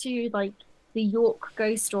instrumental to like the York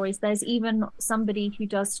ghost stories. There's even somebody who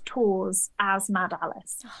does tours as Mad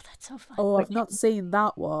Alice. Oh, that's so fun. Oh, I've not seen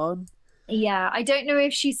that one. Yeah, I don't know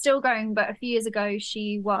if she's still going, but a few years ago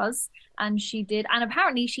she was, and she did, and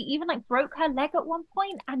apparently she even like broke her leg at one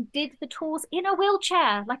point and did the tours in a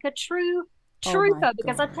wheelchair, like a true Oh my trooper.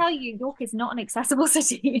 Because I God. tell you, York is not an accessible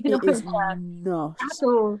city in a It is wheelchair not. at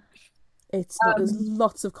all. It's not. There's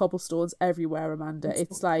lots of cobblestones everywhere, Amanda.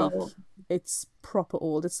 It's like awful. it's proper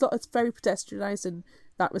old. It's not. It's very pedestrianised in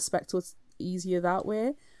that respect, so it's easier that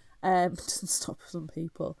way. It doesn't stop some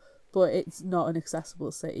people, but it's not an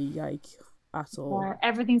accessible city like at all.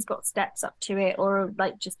 Everything's got steps up to it, or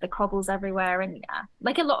like just the cobbles everywhere, and yeah,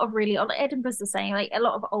 like a lot of really, like Edinburgh's the same. Like a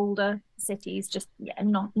lot of older cities, just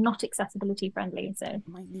not accessibility friendly. So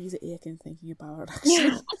My knees are aching thinking about it.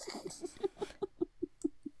 Actually.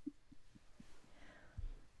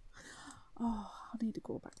 Oh, I need to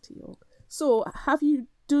go back to York. So, have you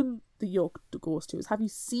done the York ghost tours? Have you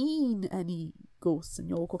seen any ghosts in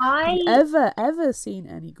York? Have you ever seen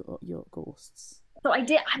any York ghosts? So I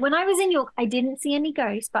did when I was in York, I didn't see any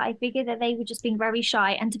ghosts, but I figured that they were just being very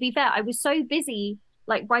shy. And to be fair, I was so busy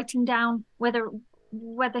like writing down whether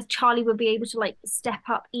Charlie would be able to like step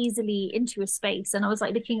up easily into a space. And I was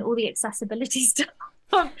like looking at all the accessibility stuff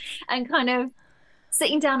and kind of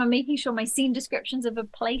sitting down and making sure my scene descriptions of a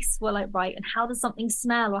place were like right, and how does something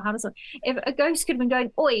smell, or how does if a ghost could have been going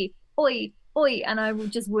oi oi oi, and I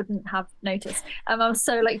just wouldn't have noticed. I was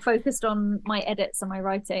so like focused on my edits and my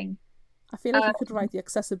writing. I feel like you could write the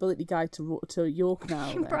accessibility guide to York now.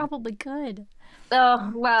 You then. probably could.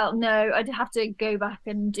 Oh well, no, I'd have to go back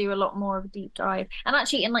and do a lot more of a deep dive. And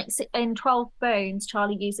actually, in 12 Bones,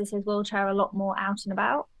 Charlie uses his wheelchair a lot more out and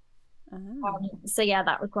about. Oh. So yeah,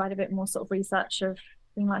 that required a bit more sort of research of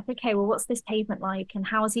being like, okay, well, what's this pavement like, and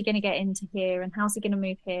how is he going to get into here, and how's he going to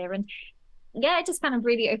move here, and yeah, it just kind of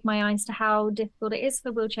really opened my eyes to how difficult it is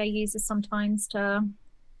for wheelchair users sometimes to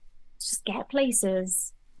just get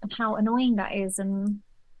places, and how annoying that is. And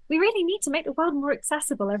we really need to make the world more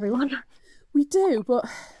accessible, everyone. We do, but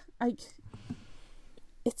like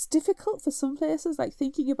it's difficult for some places. Like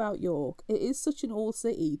thinking about York, it is such an old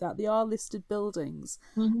city that they are listed buildings,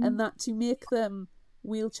 and that to make them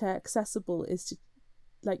wheelchair accessible is to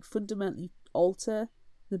like fundamentally alter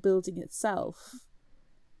the building itself.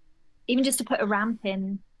 Even just to put a ramp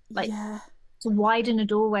in, like Yeah. to widen a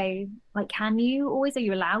doorway, like can you always, are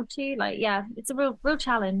you allowed to? Like yeah, it's a real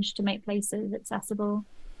challenge to make places accessible.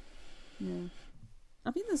 Yeah.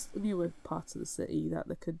 I mean, there's newer parts of the city that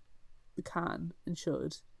they can and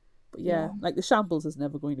should, but yeah, like the Shambles is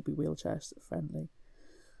never going to be wheelchair friendly.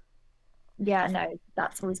 Yeah, no,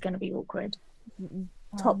 that's always going to be awkward.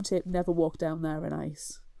 Top tip: never walk down there in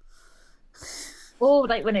ice. Or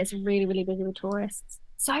like when it's really really busy with tourists,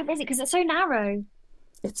 so busy because it's so narrow.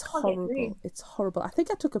 It's horrible. It's horrible. I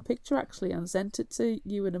think I took a picture actually and sent it to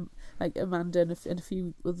you and like Amanda and a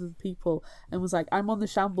few other people, and was like, "I'm on the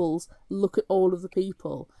Shambles. Look at all of the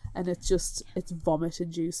people," and it's vomit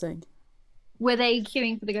inducing. Were they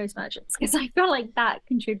queuing for the ghost merchants? Because I feel like that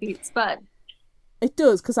contributes, but it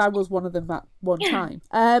does, because I was one of them that one time.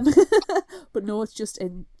 But no, it's just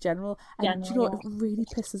in general. And do you know what? It really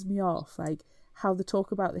pisses me off, like how they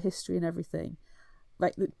talk about the history and everything.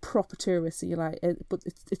 Like the proper tourists, you're like, but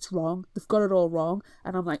it's wrong. They've got it all wrong,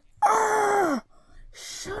 and I'm like,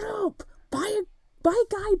 shut up! Buy a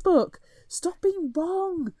guidebook. Stop being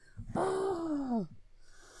wrong.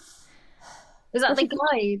 Was that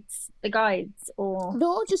the guides, or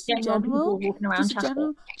no, just in general, walking around just in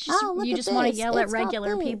general. You just want to yell at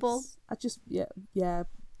regular people. I just yeah,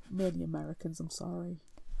 mainly Americans. I'm sorry.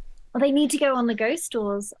 Well, they need to go on the ghost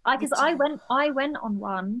tours. Because I went on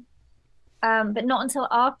one. But not until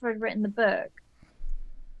after I'd written the book.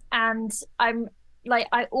 And I'm like,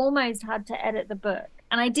 I almost had to edit the book.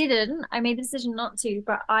 And I didn't. I made the decision not to,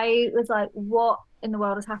 but I was like, what in the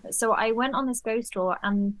world has happened? So I went on this ghost tour,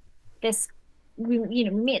 and we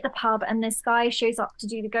meet at the pub, and this guy shows up to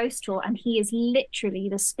do the ghost tour, and he is literally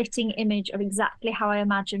the spitting image of exactly how I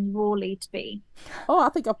imagined Rawley to be. Oh, I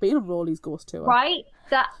think I've been on Rawley's ghost tour. Right?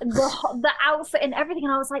 The outfit and everything.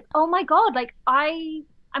 And I was like, oh my God, like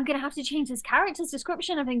I'm going to have to change this character's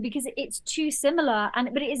description and everything because it's too similar.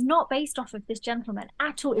 But it is not based off of this gentleman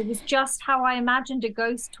at all. It was just how I imagined a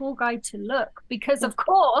ghost tour guide to look, because of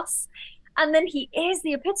course. And then he is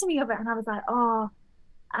the epitome of it. And I was like, oh,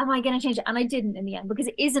 am I going to change it? And I didn't in the end, because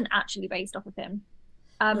it isn't actually based off of him.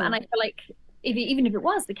 And I feel like even if it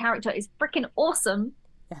was, the character is freaking awesome.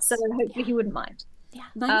 Yes. So hopefully he wouldn't mind. Yeah.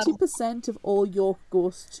 90% of all York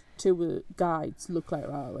ghost tour guides look like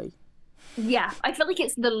Riley. Yeah, I feel like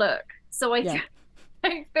it's the look. so Yeah.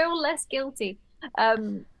 I feel less guilty. But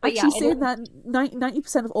yeah, Actually, saying that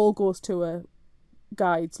 90% of all ghost tour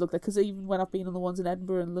guides look like, because even when I've been on the ones in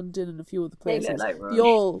Edinburgh and London and a few other they look places, like they Rory.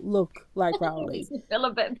 all look like It Rowley. makes me feel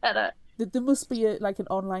a bit better. There must be like an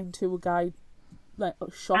online tour guide, like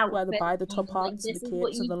a shop where they Outfit buy the top things, like, hats and this the is what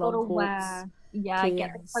capes and the you've long got to coats. wear. Yeah,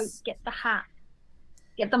 get the coat, Canes. get the hat,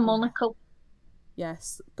 get the monocle.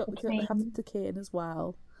 Yes, got The have cane. the cane as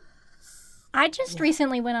well. I just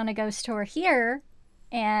recently went on a ghost tour here,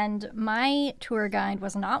 and my tour guide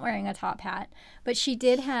was not wearing a top hat, but she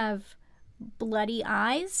did have bloody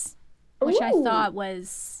eyes, which I Ooh. thought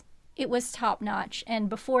was top notch. And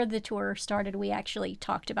before the tour started, we actually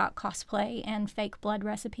talked about cosplay and fake blood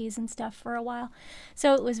recipes and stuff for a while,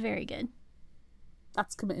 so it was very good.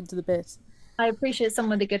 That's committing to the bit. I appreciate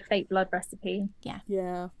someone with a good fake blood recipe. Yeah.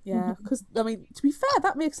 Because I mean, to be fair,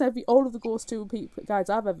 that makes all of the ghost tour guides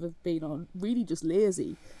I've ever been on really just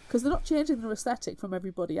lazy, because they're not changing their aesthetic from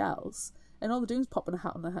everybody else, and all they're doing is popping a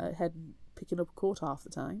hat on their head and picking up a coat half the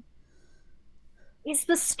time. It's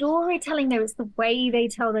the storytelling, though. It's the way they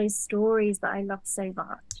tell those stories that I love so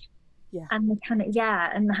much. Yeah. And the kind of,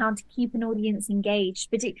 and how to keep an audience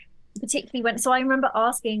engaged, particularly when. So I remember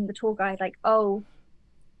asking the tour guide, like, "Oh,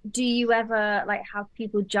 do you ever like have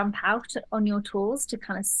people jump out on your tours to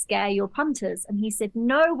kind of scare your punters?" And he said,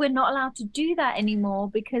 "No, we're not allowed to do that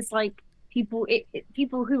anymore, because like people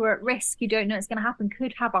who are at risk, you don't know it's going to happen,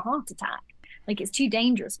 could have a heart attack. Like, it's too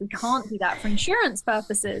dangerous. We can't do that for insurance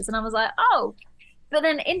purposes." And I was like, "Oh." But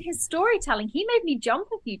then in his storytelling, he made me jump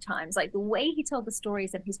a few times, like the way he told the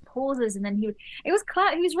stories and his pauses, and then he was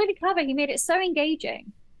really clever. He made it so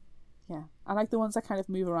engaging. Yeah, I like the ones that kind of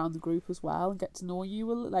move around the group as well and get to know you,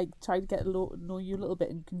 like try to know you a little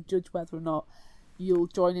bit and can judge whether or not you'll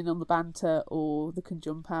join in on the banter or they can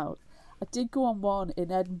jump out. I did go on one in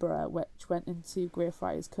Edinburgh which went into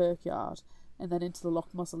Greyfriars Kirkyard and then into the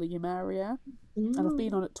Loch Mausoleum area. Ooh. And I've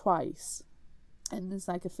been on it twice. And there's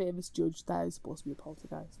like a famous judge there who's supposed to be a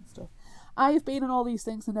poltergeist and stuff. I have been on all these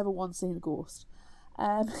things and never once seen a ghost.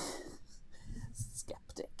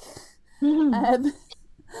 Skeptic.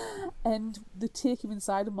 And they take you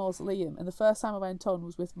inside a mausoleum, and the first time I went on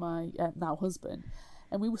was with my now husband,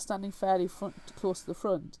 and we were standing fairly close to the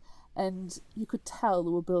front, and you could tell they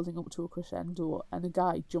were building up to a crescendo, and a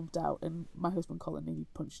guy jumped out, and my husband Colin nearly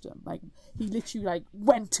punched him. Like, he literally like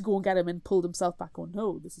went to go and get him and pulled himself back. Oh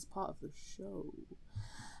no, this is part of the show.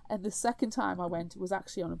 And the second time I went, it was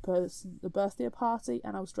actually on a birthday party,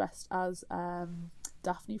 and I was dressed as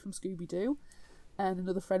Daphne from Scooby-Doo. And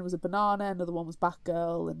another friend was a banana, another one was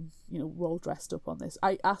Batgirl, and, you know, we're all dressed up on this.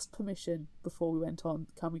 I asked permission before we went on,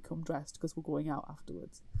 can we come dressed, because we're going out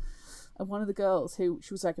afterwards. And one of the girls,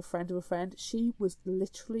 she was like a friend of a friend, she was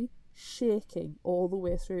literally shaking all the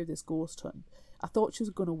way through this ghost hunt. I thought she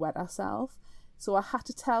was going to wet herself. So I had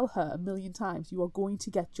to tell her a million times, you are going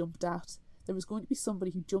to get jumped at. There is going to be somebody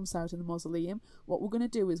who jumps out in the mausoleum. What we're going to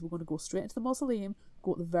do is we're going to go straight into the mausoleum,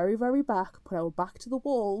 go at the very, very back, put our back to the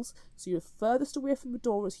walls, so you're furthest away from the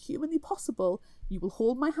door as humanly possible. You will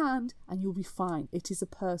hold my hand and you'll be fine. It is a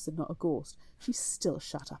person, not a ghost. She still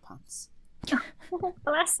shat her pants.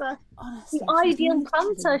 Bless her. Honestly, The ideal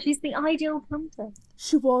punter. She's the ideal punter.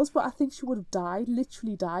 She was, but I think she would have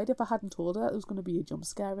literally died, if I hadn't told her there was going to be a jump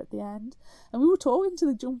scare at the end. And we were talking to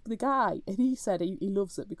the guy, and he said he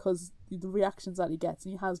loves it because the reactions that he gets,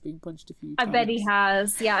 and he has been punched a few times. I bet he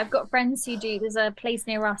has. Yeah, I've got friends who do. There's a place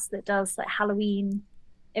near us that does like Halloween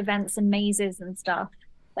events and mazes and stuff,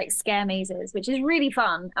 like scare mazes, which is really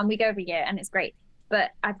fun. And we go every year, and it's great. But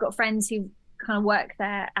I've got friends who kind of work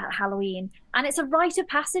there at Halloween, and it's a rite of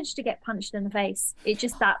passage to get punched in the face.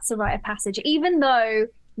 That's a rite of passage, even though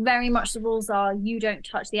very much the rules are you don't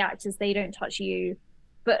touch the actors, they don't touch you.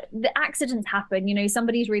 But the accidents happen, you know,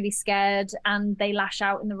 somebody's really scared and they lash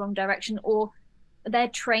out in the wrong direction, or they're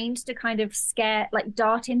trained to kind of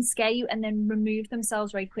dart in, scare you, and then remove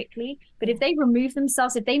themselves very quickly. But if they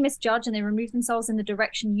misjudge and they remove themselves in the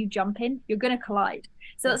direction you jump in, you're going to collide.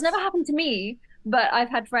 So that's never happened to me, but I've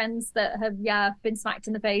had friends that have been smacked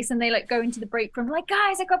in the face, and they like go into the break room like,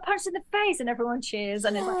 guys, I got punched in the face, and everyone cheers,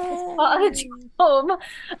 and it's like, it's part of the job.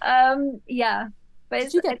 But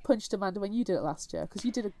did you get punched, Amanda, when you did it last year? Because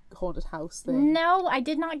you did a haunted house thing. No, I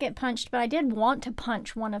did not get punched, but I did want to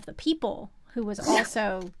punch one of the people who was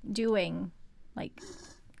also doing, like,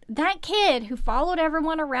 that kid who followed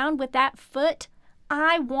everyone around with that foot.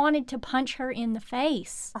 I wanted to punch her in the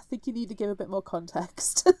face. I think you need to give a bit more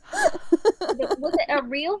context. Was it a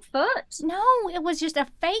real foot? No, it was just a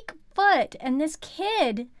fake foot. And this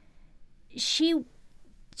kid, she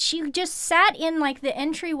just sat in like the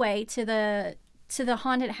entryway to the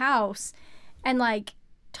haunted house, and like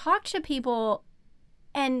talked to people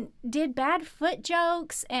and did bad foot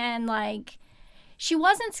jokes, and like, she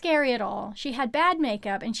wasn't scary at all. She had bad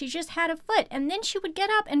makeup and she just had a foot. And then she would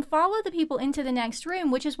get up and follow the people into the next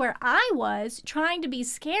room, which is where I was trying to be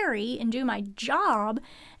scary and do my job.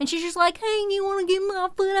 And she's just like, hey, you want to give my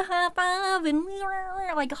foot a high five? And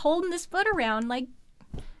like holding this foot around. Like,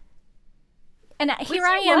 and here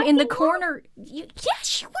I am in the corner. Yeah,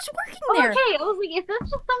 she was working there. Okay, I was like, is this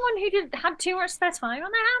just someone who had too much spare time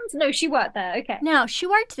on their hands? No, she worked there. Okay. No, she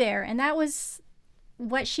worked there, and that was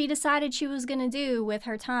what she decided she was going to do with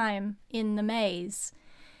her time in the maze.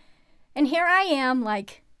 And here I am,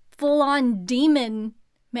 like, full-on demon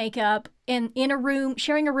makeup and in a room,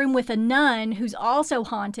 sharing a room with a nun who's also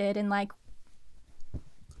haunted, and like,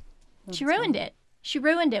 she ruined it. She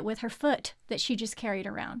ruined it with her foot that she just carried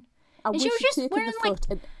around. I and wish she was you'd just taken wearing the foot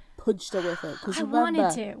and punched her with it. I wanted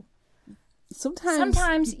to.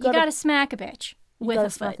 Sometimes you gotta smack a bitch with a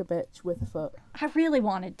foot. Smack a bitch with a foot. I really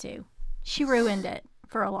wanted to. She ruined it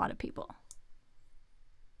for a lot of people.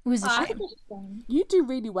 It was a shame. You do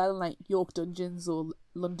really well in like York dungeons or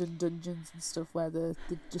London dungeons and stuff where they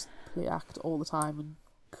just play act all the time and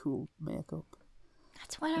cool makeup.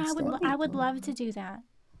 That's what I would love to do that.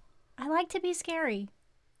 I like to be scary,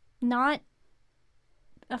 not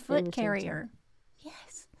a foot carrier.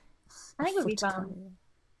 Yes. I think it would be fun.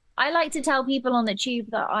 I like to tell people on the tube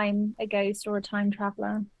that I'm a ghost or a time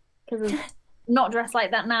traveler because I'm not dressed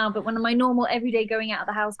like that now, but when my normal everyday going out of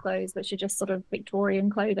the house clothes, which are just sort of Victorian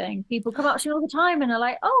clothing, people come up to me all the time and are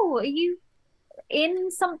like, oh, are you in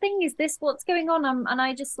something? Is this what's going on? And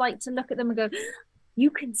I just like to look at them and go, you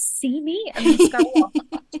can see me? And just go off.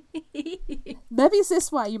 Maybe it's this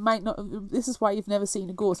why you might not. This is why you've never seen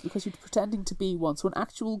a ghost, because you're pretending to be one. So an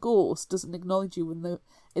actual ghost doesn't acknowledge you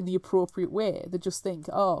in the appropriate way. They just think,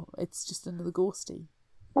 oh, it's just another ghosty.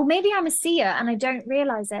 Well, maybe I'm a seer and I don't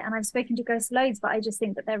realize it, and I've spoken to ghosts loads, but I just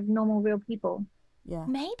think that they're normal, real people. Yeah,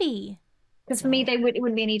 maybe. Because for me, it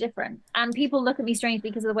wouldn't be any different. And people look at me strangely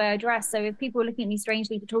because of the way I dress. So if people were looking at me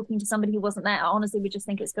strangely for talking to somebody who wasn't there, I honestly would just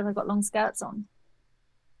think it's because I've got long skirts on.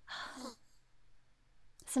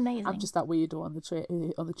 It's amazing. I'm just that weirdo on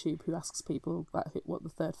the tube who asks people what the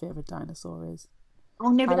third favourite dinosaur is. Oh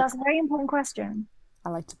no, but that's a very important question. I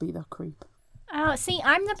like to be that creep. Oh, see,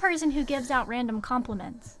 I'm the person who gives out random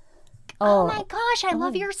compliments. Oh my gosh, I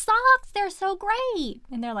love your socks. They're so great.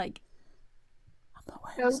 And they're like, I'm not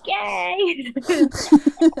wearing socks.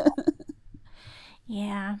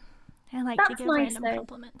 Yeah. I like to give random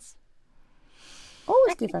compliments.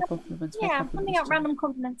 Always give out compliments. Yeah, sending out random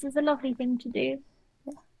compliments is a lovely thing to do.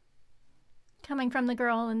 Yeah. Coming from the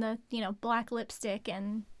girl in the, black lipstick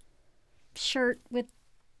and shirt with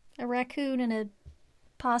a raccoon and a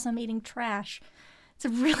possum eating trash. It's a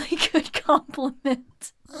really good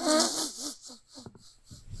compliment.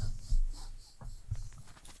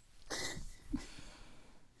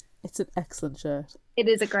 It's an excellent shirt. It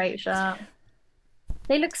is a great shirt.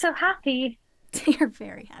 They look so happy. They're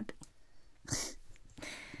very happy.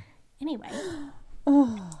 Anyway.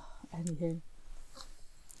 Anywho.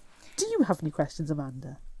 Do you have any questions,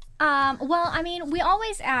 Amanda? Well, I mean, we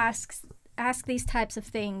always ask these types of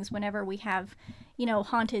things whenever we have,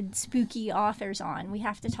 haunted, spooky authors on. We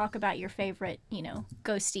have to talk about your favorite,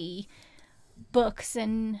 ghosty books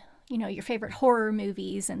and, your favorite horror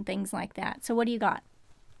movies and things like that. So what do you got?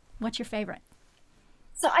 What's your favorite?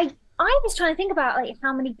 So I was trying to think about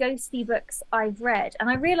how many ghosty books I've read, and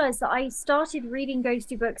I realized that I started reading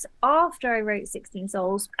ghosty books after I wrote 16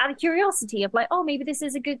 Souls out of curiosity of maybe this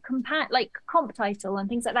is a good comp title and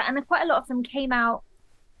things like that. And quite a lot of them came out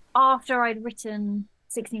after I'd written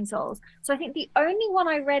 16 Souls. So I think the only one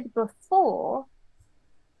I read before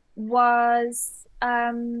was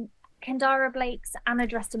Kendara Blake's Anna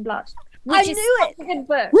Dressed in Blood. Which is such a good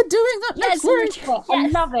book. We're doing that next week. Yes. I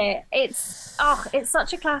love it. It's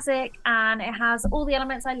such a classic, and it has all the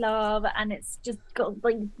elements I love, and it's just got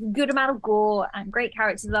good amount of gore and great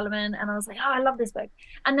character development. And I was like, oh, I love this book.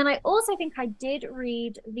 And then I also think I did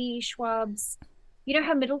read the Schwab's,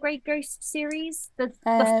 her middle grade ghost series, the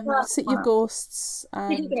City of Ghosts.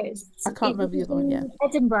 City of Ghosts. I can't remember the other one yet.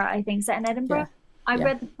 Edinburgh, I think, set in Edinburgh. Yeah. I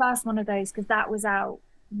read the first one of those because that was out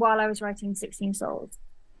while I was writing 16 Souls.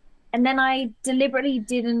 And then I deliberately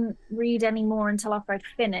didn't read any more until after I'd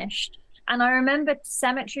finished. And I remember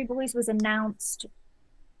Cemetery Boys was announced,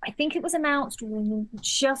 I think it was announced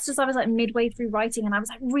just as I was midway through writing, and I was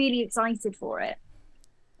really excited for it.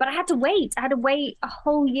 But I had to wait. I had to wait a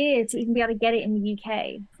whole year to even be able to get it in the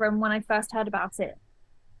UK from when I first heard about it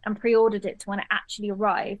and pre-ordered it to when it actually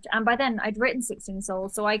arrived. And by then I'd written 16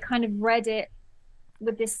 Souls, so I kind of read it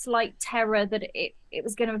with this slight terror that it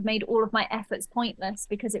was going to have made all of my efforts pointless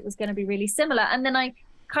because it was going to be really similar. And then I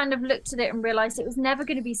kind of looked at it and realized it was never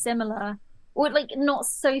going to be similar, or like not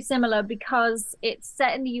so similar, because it's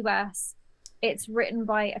set in the US. It's written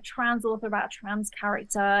by a trans author about a trans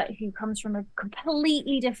character who comes from a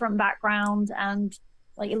completely different background and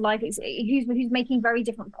like life, who's making very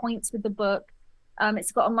different points with the book.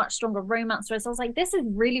 It's got a much stronger romance story. So I was like, this is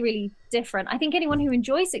really, really different. I think anyone who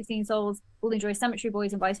enjoys 16 Souls will enjoy Cemetery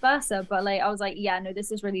Boys and vice versa. But like, I was like, yeah, no,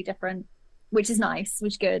 this is really different, which is nice,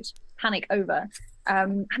 which is good. Panic over.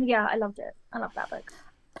 And yeah, I loved it. I love that book.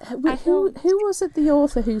 Who was it? The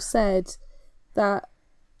author who said that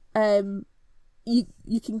you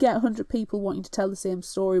can get 100 people wanting to tell the same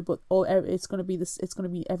story, but it's going to be this. It's going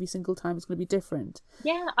to be every single time. It's going to be different.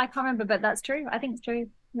 Yeah, I can't remember, but that's true. I think it's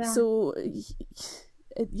true. Yeah. So,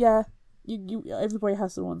 yeah, you everybody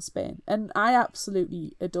has their own spin, and I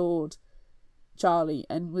absolutely adored Charlie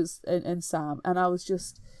and Sam, and I was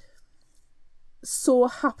just so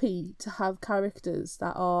happy to have characters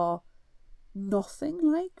that are nothing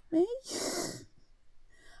like me.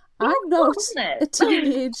 I'm not a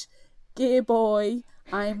teenage gay boy.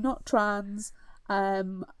 I'm not trans. I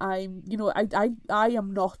am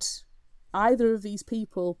not either of these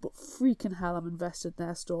people, but freaking hell, I'm invested in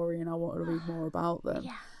their story and I want to read more about them.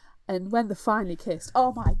 Yeah. And when they finally kissed,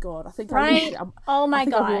 oh my god, I think right? Oh my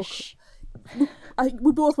gosh.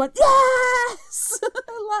 We both went, yes!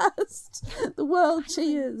 At last! The world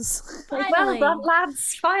cheers. Well done,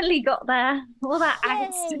 lads. Finally got there. All that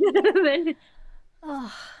angst.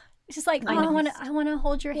 Oh, it's just like, I want to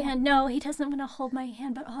hold your hand. No, he doesn't want to hold my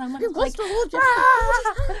hand, but I want to like, hold your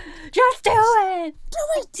hand. Just do it.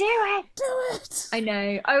 Do it. I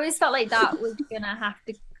know. I always felt like that was gonna have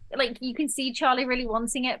to, like, you can see Charlie really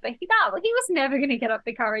wanting it, but he was never gonna get up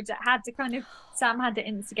the courage. Sam had to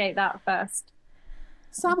instigate that first.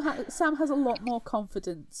 Sam has a lot more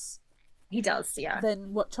confidence. He does, yeah.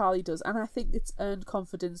 Than what Charlie does, and I think it's earned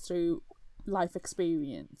confidence through life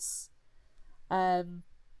experience.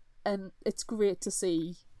 And it's great to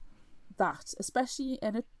see that, especially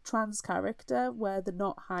in a trans character where they're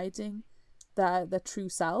not hiding their true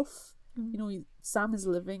self. You know, Sam is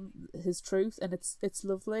living his truth, and it's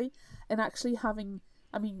lovely. And actually having,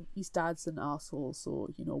 I mean, his dad's an arsehole, so,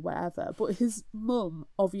 you know, whatever. But his mum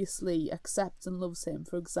obviously accepts and loves him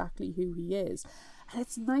for exactly who he is. And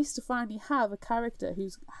it's nice to finally have a character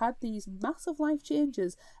who's had these massive life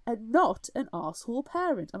changes and not an arsehole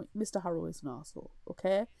parent. I mean, Mr. Harrow is an arsehole,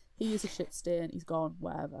 okay? He is a shit stain, he's gone,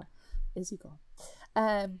 whatever. Is he gone?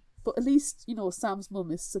 But at least, you know, Sam's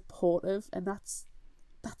mum is supportive, and that's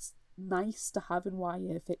nice to have in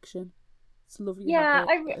YA fiction. It's lovely. Yeah,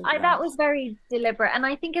 that was very deliberate. And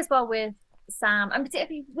I think as well with Sam, and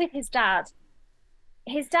particularly with his dad,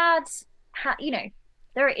 you know,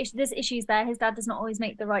 there's issues there. His dad does not always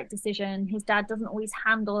make the right decision. His dad doesn't always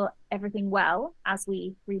handle everything well, as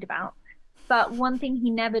we read about. But one thing he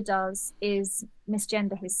never does is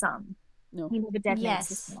misgender his son. No. He never deadnames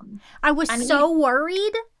his son. I was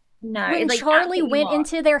worried when Charlie went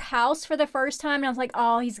into their house for the first time, and I was like,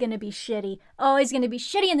 oh, he's going to be shitty. Oh, he's going to be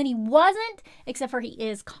shitty. And then he wasn't, except for he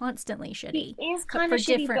is constantly shitty. He is kind of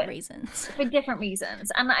shitty, different reasons. For different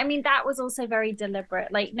reasons. And I mean, that was also very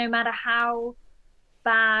deliberate. Like, no matter how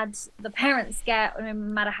bad the parents get, or no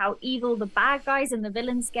matter how evil the bad guys and the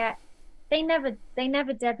villains get, they never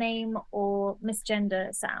deadname or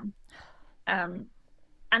misgender Sam, and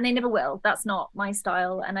they never will. That's not my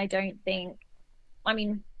style, and I don't think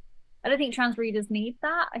trans readers need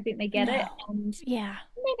that. I think they get it, and yeah,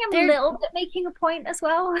 maybe I'm a little bit making a point as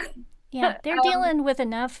well. Yeah, they're dealing with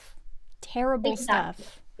enough terrible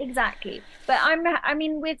stuff. Exactly, but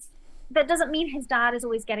that doesn't mean his dad is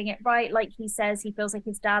always getting it right. Like he says, he feels like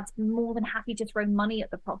his dad's more than happy to throw money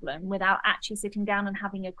at the problem without actually sitting down and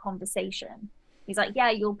having a conversation. He's like, yeah,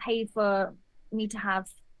 you'll pay for me to have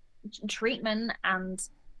treatment and,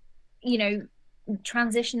 you know,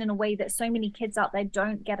 transition in a way that so many kids out there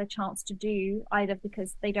don't get a chance to do, either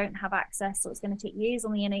because they don't have access, or it's going to take years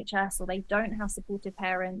on the NHS, or they don't have supportive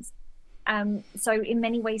parents. So in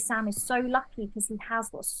many ways, Sam is so lucky because he has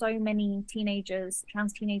what so many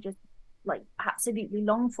trans teenagers, like absolutely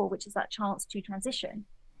long for, which is that chance to transition.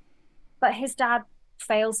 But his dad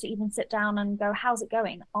fails to even sit down and go, how's it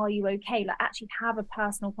going? Are you okay? Like, actually have a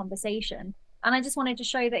personal conversation. And I just wanted to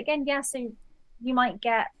show that again, so you might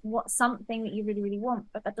get something that you really, really want,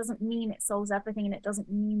 but that doesn't mean it solves everything, and it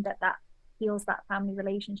doesn't mean that heals that family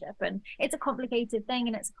relationship. And it's a complicated thing,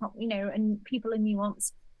 and it's, you know, and people are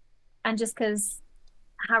nuanced. And just because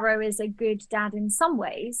Harrow is a good dad in some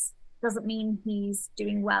ways doesn't mean he's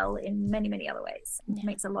doing well in many, many other ways. He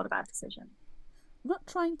makes a lot of bad decisions. not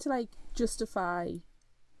trying to like justify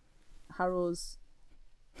Harrow's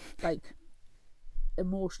like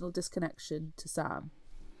emotional disconnection to Sam,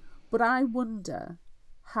 but I wonder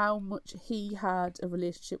how much he had a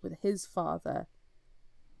relationship with his father,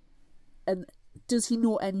 and does he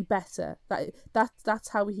know any better? That's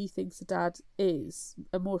how he thinks the dad is,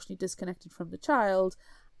 emotionally disconnected from the child,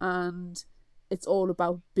 and it's all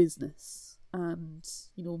about business and,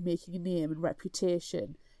 you know, making a name and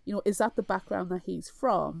reputation. You know, is that the background that he's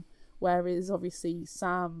from? Whereas obviously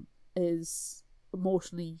Sam is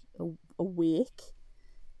emotionally awake,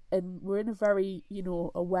 and we're in a very, you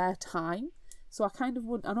know, aware time. So I kind of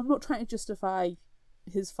would, and I'm not trying to justify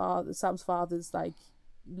Sam's father's, like,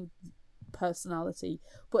 you know, personality,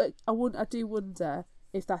 but I do wonder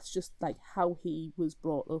if that's just like how he was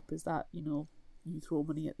brought up. Is that, you know, you throw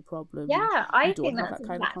money at the problem? Yeah, I think that's that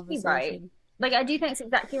kind exactly of right. Like, I do think it's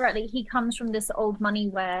exactly right. Like, he comes from this old money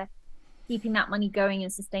where keeping that money going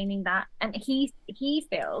and sustaining that, and he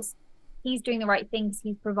feels he's doing the right things.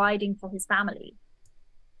 He's providing for his family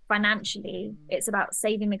financially. It's about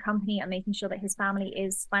saving the company and making sure that his family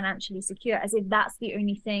is financially secure, as if that's the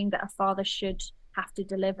only thing that a father should have to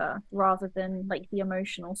deliver, rather than like the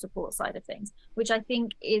emotional support side of things, which I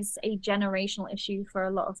think is a generational issue for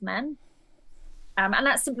a lot of men. And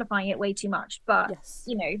that's simplifying it way too much, but Yes.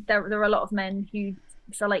 you know, there are a lot of men who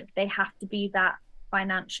feel like they have to be that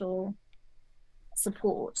financial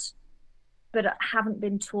support, but haven't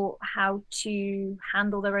been taught how to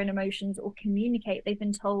handle their own emotions or communicate. They've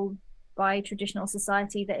been told by traditional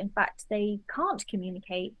society that in fact they can't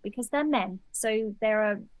communicate because they're men, so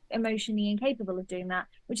they're emotionally incapable of doing that,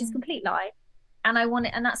 which is a complete lie. And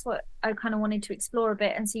that's what I kind of wanted to explore a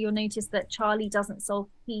bit. And so you'll notice that Charlie doesn't solve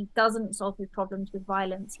his problems with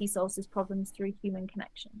violence. He solves his problems through human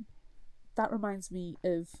connection. That reminds me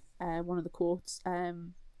of one of the quotes.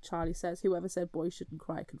 Charlie says, "Whoever said boys shouldn't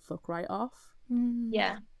cry can fuck right off."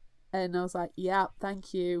 Yeah. And I was like, yeah,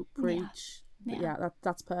 thank you, preach. Yeah,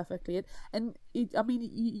 that's perfectly it. And I mean,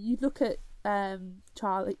 you look at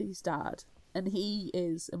Charlie's dad, and he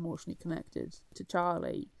is emotionally connected to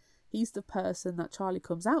Charlie. He's the person that Charlie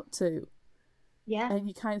comes out to. Yeah. And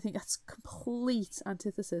you kind of think that's complete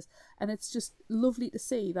antithesis. And it's just lovely to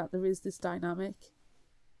see that there is this dynamic.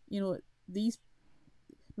 You know,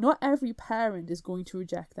 not every parent is going to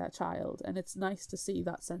reject their child, and it's nice to see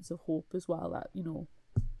that sense of hope as well, that, you know,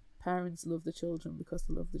 parents love the children because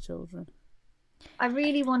they love the children. I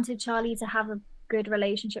really wanted Charlie to have a good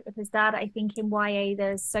relationship with his dad. I think in YA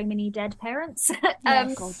there's so many dead parents.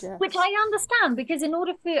 Yes. Which I understand, because in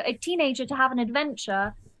order for a teenager to have an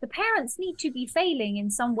adventure, the parents need to be failing in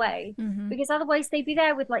some way, because otherwise they'd be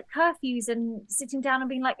there with like curfews and sitting down and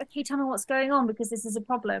being like, okay, tell me what's going on, because this is a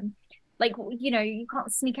problem. Like, you know, you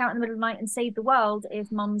can't sneak out in the middle of the night and save the world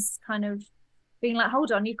if mum's kind of being like,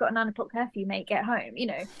 hold on, you've got a 9 o'clock curfew, mate, get home, you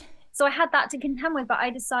know. So I had that to contend with, but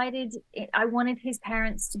I decided I wanted his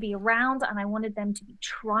parents to be around, and I wanted them to be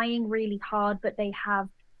trying really hard, but they have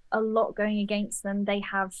a lot going against them. They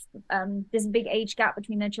have there's a big age gap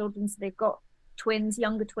between their children, so they've got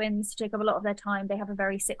younger twins, to take up a lot of their time. They have a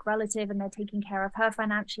very sick relative, and they're taking care of her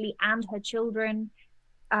financially and her children.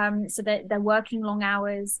 So they're working long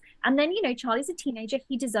hours. And then, you know, Charlie's a teenager.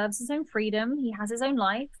 He deserves his own freedom. He has his own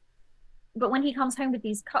life. But when he comes home with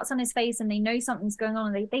these cuts on his face and they know something's going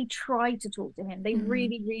on, and they try to talk to him. They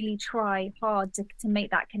really, really try hard to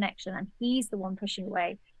make that connection. And he's the one pushing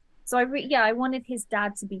away. So I wanted his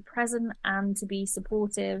dad to be present and to be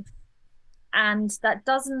supportive. And that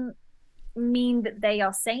doesn't mean that they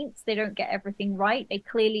are saints. They don't get everything right. They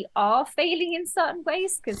clearly are failing in certain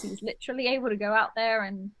ways, because he's literally able to go out there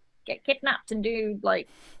and get kidnapped and do like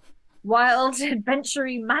wild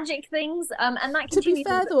adventure-y magic things, and that to be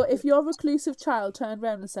fair though, if your reclusive child turned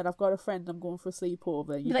around and said, "I've got a friend, I'm going for a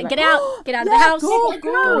sleepover," you'd be like, get out of the house, go,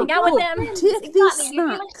 hang out with them, take these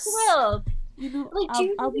snacks, you know, like,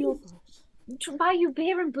 I'll be over it. Buy you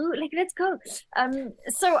beer and boot, like, let's go.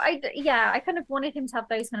 So I kind of wanted him to have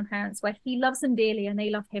those kind of parents where he loves them dearly and they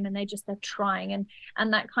love him, and they're trying,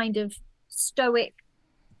 and that kind of stoic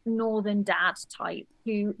northern dad type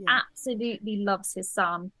who absolutely loves his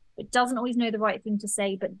son but doesn't always know the right thing to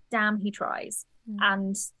say, but damn, he tries.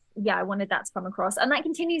 And I wanted that to come across, and that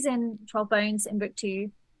continues in 12 Bones in book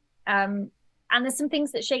 2. And there's some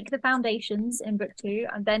things that shake the foundations in book 2,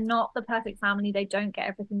 and they're not the perfect family. They don't get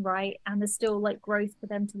everything right, and there's still like growth for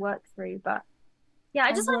them to work through. But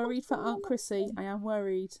I'm worried for Aunt Chrissy. I am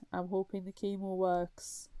worried. I'm hoping the chemo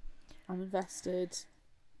works. I'm invested.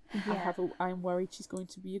 I'm worried she's going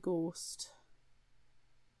to be a ghost.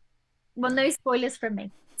 Well, no spoilers from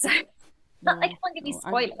me. So I can't give you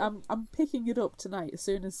spoilers. I'm picking it up tonight as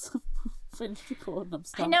soon as finished recording. I'm I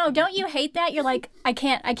starting. know, don't you hate that? You're like, I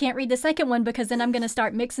can't read the second one because then I'm going to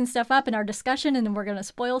start mixing stuff up in our discussion and then we're going to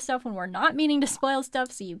spoil stuff when we're not meaning to spoil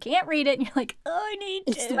stuff, so you can't read it. And you're like, oh, I need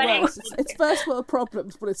It's to. the worst. It's first world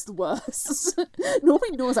problems, but it's the worst.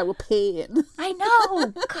 Nobody knows our pain. I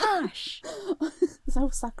know. Gosh. It's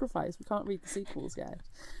our sacrifice. We can't read the sequels yet.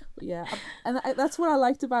 But yeah, and that's what I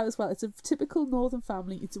liked about it as well. It's a typical northern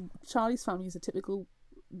family. Charlie's family is a typical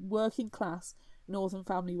working class northern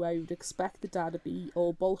family where you would expect the dad to be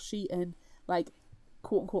all bullshit and like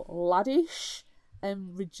quote unquote laddish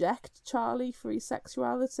and reject Charlie for his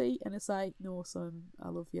sexuality, and it's like, no son, I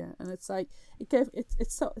love you. And it's like it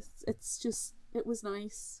was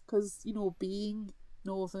nice because, you know, being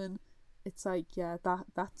northern, it's like, yeah,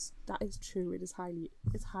 that is true. It's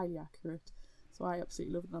highly accurate. So I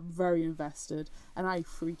absolutely love it, and I'm very invested, and I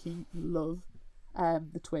freaking love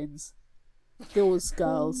the twins. Those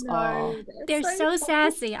girls are... They're so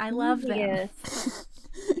sassy. I love them.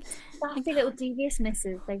 Sassy little devious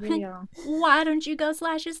misses. They really are. Why don't you go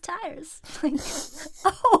slash his tires? Like,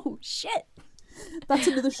 oh, shit. That's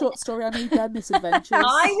another short story. I need their misadventures.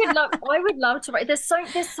 I would love to write. There's so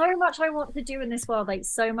much I want to do in this world. Like,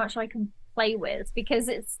 so much I can play with, because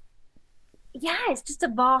it's just a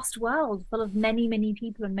vast world full of many, many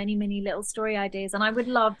people and many, many little story ideas. And I would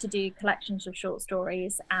love to do collections of short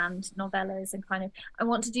stories and novellas, and I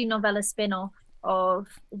want to do novella spin-off of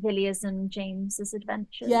Villiers and James's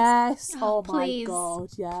adventures. Yes. Oh please. My God.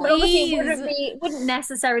 Yeah. Please. It wouldn't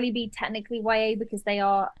necessarily be technically YA because they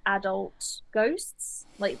are adult ghosts.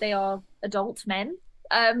 Like, they are adult men.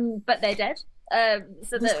 But they're dead.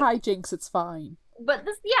 So there's hijinks, it's fine. But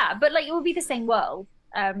like, it will be the same world.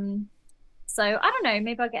 So I don't know,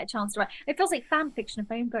 maybe I'll get a chance to write. It feels like fan fiction of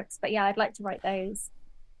phone books, but yeah, I'd like to write those.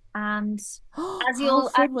 And as you'll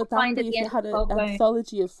find at if the you end had of an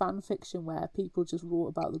anthology of fan fiction where people just wrote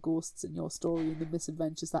about the ghosts in your story and the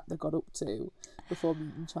misadventures that they got up to before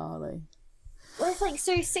meeting Charlie. Well, it's like,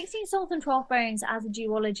 so 16 Souls and 12 Bones as a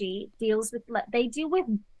duology deal with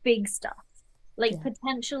big stuff. Like,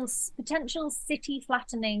 potential city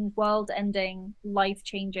flattening, world ending, life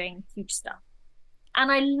changing, huge stuff. And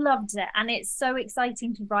I loved it, and it's so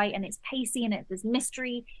exciting to write, and it's pacey, and there's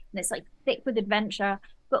mystery, and it's like thick with adventure.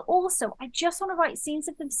 But also, I just want to write scenes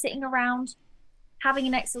of them sitting around having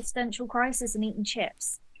an existential crisis and eating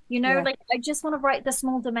chips. You know, like, I just want to write the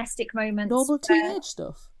small domestic moments. Normal teenage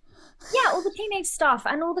stuff. Yeah, all the teenage stuff,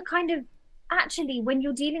 and all the kind of, actually, when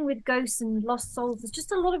you're dealing with ghosts and lost souls, there's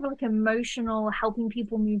just a lot of like emotional, helping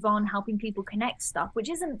people move on, helping people connect stuff, which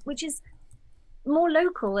is more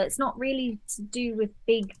local. It's not really to do with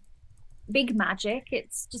big magic.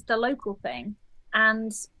 It's just a local thing.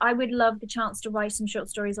 And I would love the chance to write some short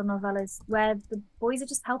stories or novellas where the boys are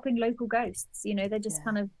just helping local ghosts. You know, they're just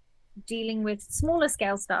kind of dealing with smaller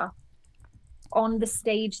scale stuff on the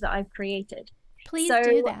stage that I've created. Please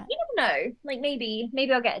do that. You never know. Like, maybe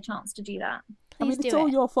I'll get a chance to do that. Please it's all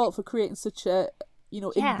your fault for creating such a,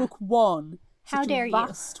 in book one, How dare a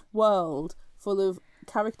vast world full of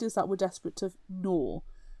characters that we're desperate to know.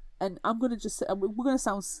 And I'm going to just say, we're going to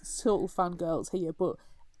sound total fangirls here, but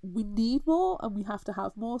we need more, and we have to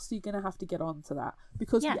have more, so you're going to have to get on to that,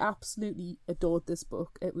 because we absolutely adored this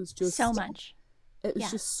book. It was just so much. It was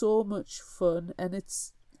just so much fun, and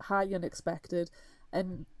it's highly unexpected.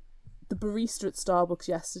 And the barista at Starbucks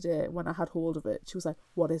yesterday, when I had hold of it, she was like,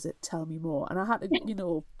 "What is it? Tell me more." And I had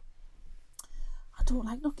to, I don't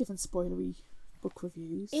like not giving spoilery book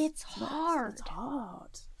reviews. It's hard. It's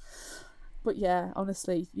hard. But yeah,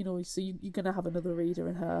 honestly, so you're going to have another reader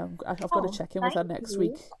in her. I've got to check in with her next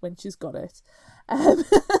week when she's got it.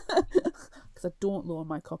 Because I don't loan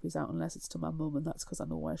my copies out unless it's to my mum, and that's because I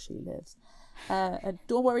know where she lives. And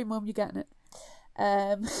don't worry, Mum, you're getting it.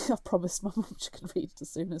 I've promised my mum she can read it as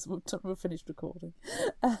soon as we've finished recording.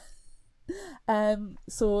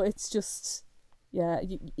 So it's just... Yeah,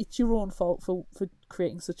 it's your own fault for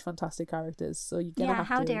creating such fantastic characters. So you're going to have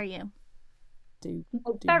to... how dare you? Do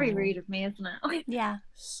very more. rude of me, isn't it? Yeah.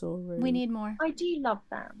 So rude. We need more. I do love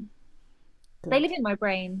them. Good. They live in my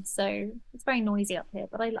brain, so it's very noisy up here,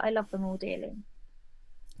 but I love them all dearly.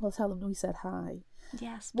 Well, tell them we said hi.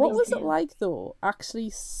 Yes, What was do. it like, though, actually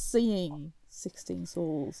seeing 16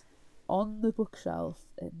 Souls on the bookshelf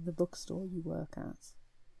in the bookstore you work at?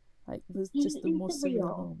 Like, it was just the most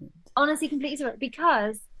surreal moment. Honestly, completely surreal,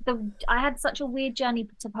 because I had such a weird journey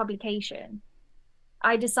to publication.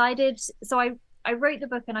 I decided, so I wrote the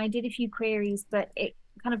book and I did a few queries, but it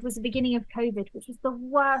kind of was the beginning of COVID, which was the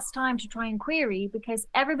worst time to try and query, because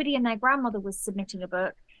everybody and their grandmother was submitting a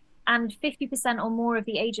book, and 50% or more of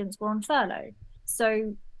the agents were on furlough.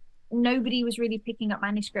 So nobody was really picking up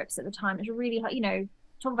manuscripts at the time. It was really hard,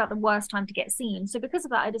 talk about the worst time to get seen. So because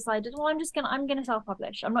of that, I decided, well, I'm gonna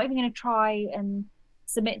self-publish. I'm not even gonna try and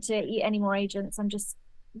submit to any more agents. I'm just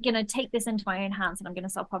gonna take this into my own hands and I'm gonna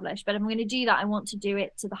self-publish. But I'm gonna do that. I want to do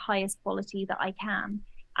it to the highest quality that I can.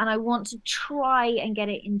 And I want to try and get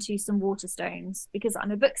it into some Waterstones because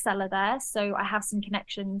I'm a bookseller there. So I have some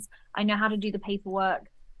connections. I know how to do the paperwork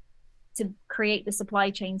to create the supply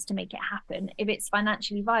chains to make it happen. If it's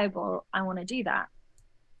financially viable, I want to do that.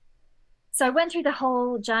 So I went through the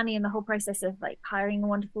whole journey and the whole process of like hiring a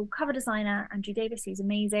wonderful cover designer, Andrew Davis, who's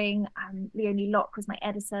amazing. Leonie Locke was my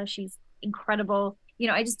editor. She's incredible. You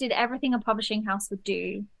know, I just did everything a publishing house would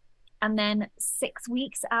do. And then 6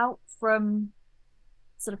 weeks out from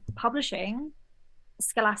sort of publishing,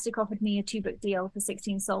 Scholastic offered me a 2-book deal for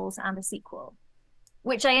 16 Souls and a sequel,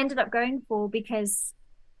 which I ended up going for because,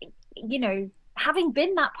 you know, having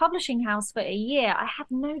been that publishing house for a year, I had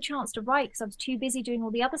no chance to write because I was too busy doing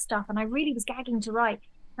all the other stuff and I really was gagging to write.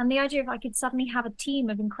 And the idea of I could suddenly have a team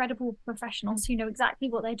of incredible professionals who know exactly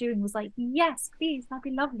what they're doing was like, yes, please, that'd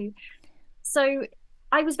be lovely. So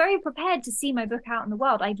I was very prepared to see my book out in the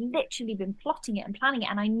world. I'd literally been plotting it and planning it,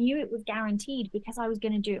 and I knew it was guaranteed because I was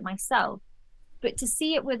going to do it myself. But to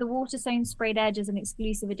see it with the Waterstone sprayed edge as an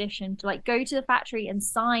exclusive edition, to like go to the factory and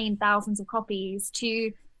sign thousands of copies,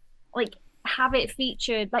 to like have it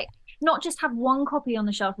featured, like not just have one copy on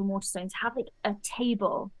the shelf in Waterstones, have like a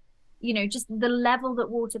table, you know, just the level that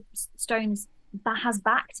Waterstones that has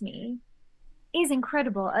backed me is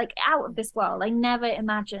incredible, like out of this world. I never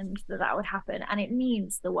imagined that that would happen, and it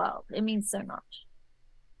means the world. It means so much.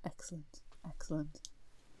 Excellent.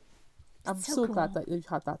 I'm So so cool. glad that you've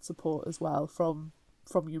had that support as well from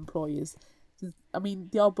your employers. I mean,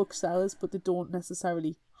 they are booksellers, but they don't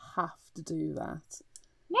necessarily have to do that.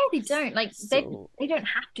 No, they don't. Like So, they don't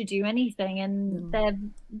have to do anything, and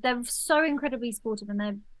they're so incredibly supportive,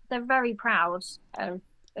 and they're very proud of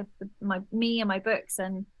me and my books,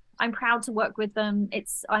 and I'm proud to work with them.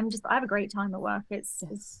 I have a great time at work.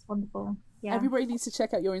 It's wonderful. Yeah. Everybody needs to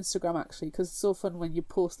check out your Instagram actually, because it's so fun when you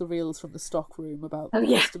post the reels from the stock room about Oh,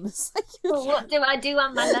 yeah. customers. Well, what do I do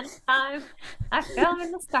on my lunch time? I film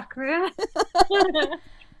in the stock room.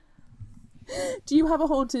 Do you have a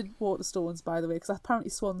haunted Waterstones, by the way? Because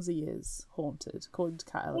apparently Swansea is haunted, according to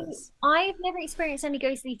Catalyst. I've never experienced any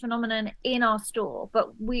ghostly phenomenon in our store,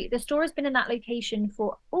 but the store has been in that location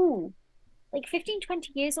for like 15,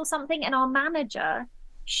 20 years or something. And our manager,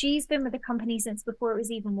 she's been with the company since before it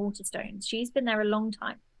was even Waterstones. She's been there a long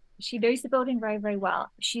time. She knows the building very, very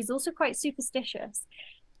well. She's also quite superstitious.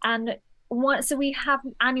 And so we have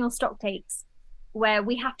annual stock takes where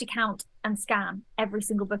we have to count and scan every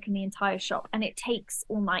single book in the entire shop. And it takes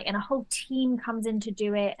all night, and a whole team comes in to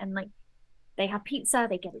do it. And like, they have pizza,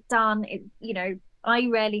 they get it done. You know, I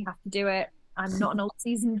rarely have to do it. I'm not an old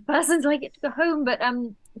seasoned person, so I get to go home. But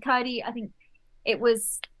Kylie, I think it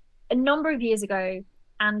was a number of years ago,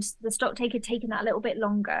 and the stock take had taken that a little bit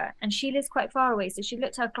longer, and she lives quite far away, so she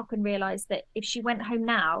looked at her clock and realized that if she went home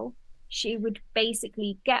now, she would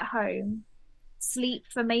basically get home, sleep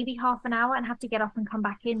for maybe half an hour, and have to get up and come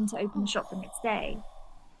back in to open the shop the next day.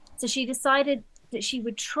 So she decided that she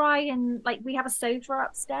would try and, like, we have a sofa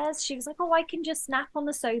upstairs. She was like, I can just nap on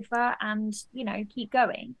the sofa and, you know, keep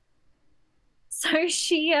going. So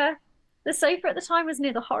she the sofa at the time was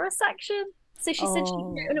near the horror section, so she said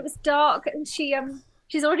and it was dark, and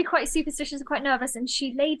she's already quite superstitious and quite nervous, and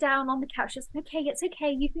she lay down on the couch. She was like, okay, it's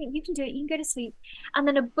okay, you can do it, you can go to sleep. And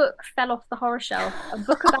then a book fell off the horror shelf, a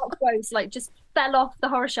book about ghosts, like just fell off the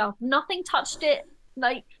horror shelf, nothing touched it,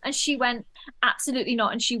 like, and she went, absolutely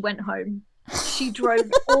not, and she went home. She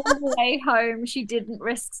drove all the way home. She didn't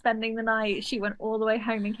risk spending the night. She went all the way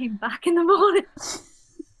home and came back in the morning.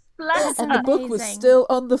 Bless her. And the book was still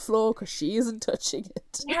on the floor because she isn't touching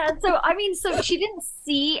it. Yeah, so she didn't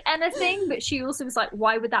see anything, but she also was like,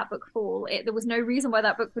 why would that book fall? There was no reason why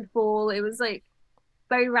that book would fall. It was like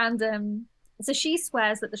very random. So she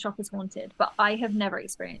swears that the shop is haunted, but I have never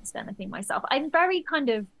experienced anything myself. I'm very kind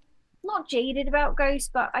of not jaded about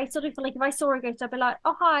ghosts, but I sort of feel like if I saw a ghost, I'd be like,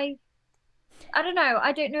 oh, hi. I don't know.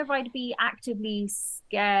 I don't know if I'd be actively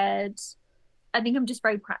scared. I think I'm just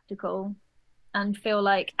very practical and feel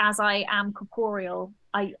like as I am corporeal,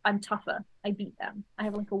 I'm tougher. I beat them. I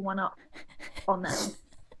have like a one-up on them.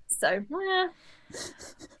 So,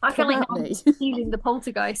 I feel like I'm stealing the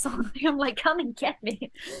poltergeist song. I'm like, come and get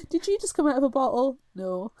me. Did you just come out of a bottle?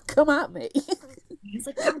 No. Come at me. He's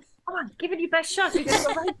like, come on, give it your best shot. You're going to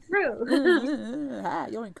go right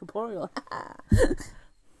through. You're incorporeal.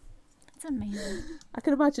 It's amazing. I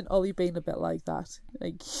can imagine Ollie being a bit like that.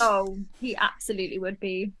 Like, oh, he absolutely would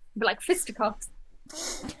be. But like fisticuffs.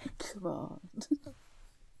 Come on.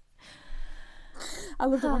 I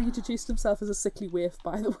loved it when he introduced himself as a sickly waif,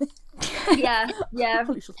 by the way. Yeah.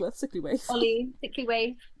 Holly Shuttleworth, sickly waif. Ollie, sickly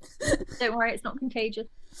wave. Don't worry, it's not contagious.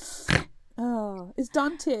 Oh, is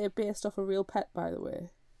Dante based off a real pet, by the way?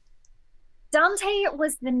 Dante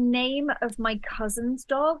was the name of my cousin's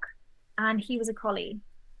dog, and he was a collie.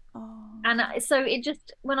 Oh. And so it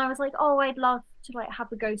just, when I was like, oh, I'd love to like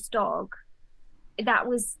have a ghost dog, that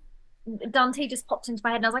was, Dante just popped into my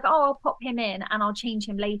head, and I was like, oh, I'll pop him in and I'll change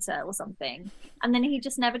him later or something. And then he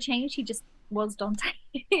just never changed. He just was Dante.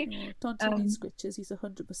 Dante needs scritches. He's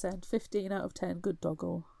 100%. 15 out of 10. Good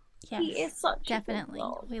doggo. Yes, he is such definitely. a good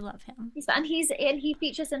dog. We love him. And he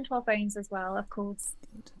features in 12 Bones as well, of course.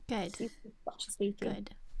 Good. He's such a sweetie.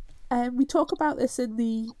 Good. We talk about this in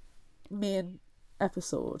the main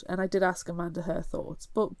episode, and I did ask Amanda her thoughts,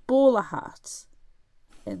 but bowler hat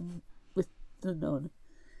in with the nun,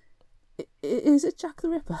 is it Jack the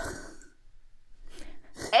Ripper?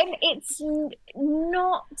 It's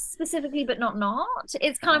not specifically, but not.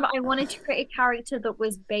 It's kind of, I wanted to create a character that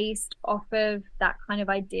was based off of that kind of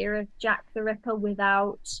idea of Jack the Ripper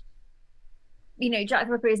without, Jack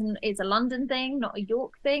the Ripper is a London thing, not a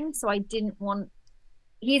York thing. So I didn't want,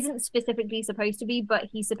 he isn't specifically supposed to be, but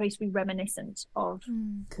he's supposed to be reminiscent of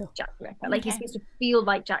Cool. Jack the Ripper. Like, he's supposed to feel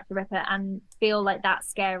like Jack the Ripper and feel like that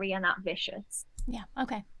scary and that vicious. Yeah,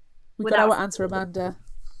 okay. We got our answer, Amanda.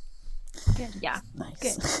 Good. Yeah.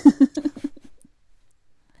 Nice. Good.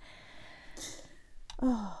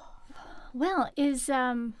 Well, is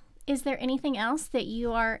there anything else that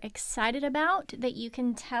you are excited about that you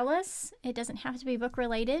can tell us? It doesn't have to be book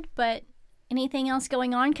related, but anything else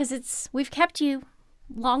going on? Because we've kept you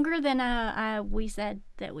longer than we said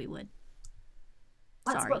that we would.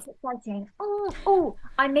 That's Sorry. what's exciting. Oh,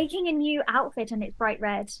 I'm making a new outfit and it's bright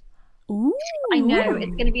red. Ooh. I know,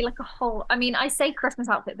 it's going to be like a whole, I say Christmas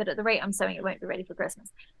outfit, but at the rate I'm sewing, it won't be ready for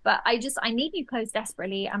Christmas. But I need new clothes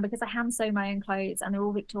desperately, and because I hand sew my own clothes and they're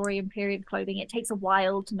all Victorian period clothing, it takes a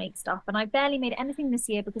while to make stuff. And I barely made anything this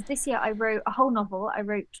year, because this year I wrote a whole novel. I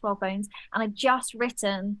wrote 12 Bones, and I've just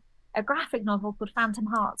written a graphic novel called Phantom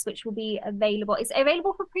Hearts, which will be available. It's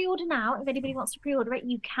available for pre-order now. If anybody wants to pre-order it,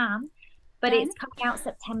 you can. But it's coming out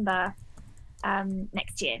September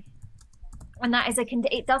next year. And that is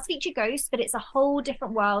it does feature ghosts, but it's a whole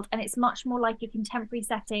different world, and it's much more like a contemporary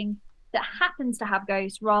setting that happens to have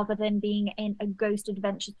ghosts, rather than being in a ghost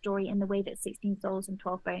adventure story in the way that 16 Souls and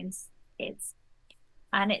 12 Bones is.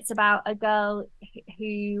 And it's about a girl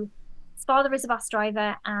whose father is a bus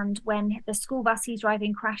driver, and when the school bus he's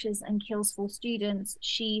driving crashes and kills 4 students,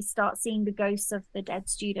 she starts seeing the ghosts of the dead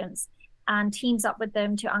students and teams up with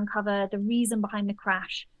them to uncover the reason behind the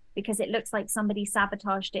crash, because it looks like somebody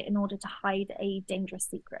sabotaged it in order to hide a dangerous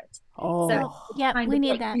secret. Oh, so yeah, we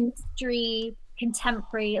need that. Mystery,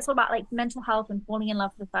 contemporary. It's all about like mental health and falling in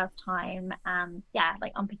love for the first time, and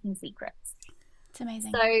like unpicking secrets. It's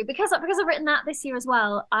amazing. So because I've written that this year as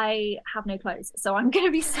well, I have no clothes, so I'm going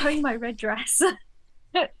to be sewing my red dress,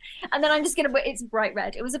 and then I'm just going to. It's bright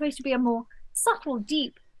red. It was supposed to be a more subtle,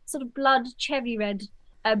 deep sort of blood cherry red.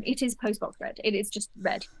 It is postbox red. It is just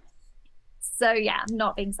red. So yeah, I'm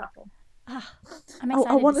not being subtle. I'm excited.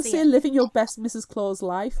 I want to see say it. living your best Mrs. Claus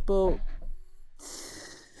life, but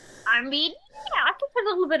I mean, yeah, I could put a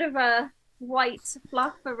little bit of a white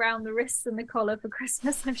fluff around the wrists and the collar for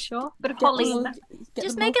Christmas, I'm sure. But holly.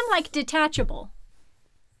 Just make them like detachable.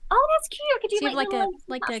 Oh, that's cute. I could do So you have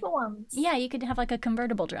like a ones. Yeah, you could have like a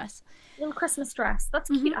convertible dress. Little Christmas dress. That's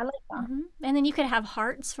cute. I like that. Mm-hmm. And then you could have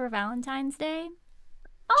hearts for Valentine's Day.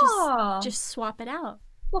 Just swap it out.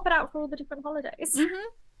 Swap it out for all the different holidays. Mm-hmm.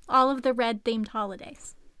 All of the red themed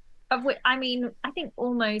holidays. Of which, I mean, I think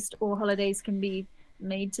almost all holidays can be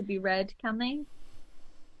made to be red, can they?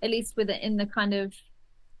 At least in the kind of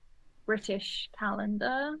British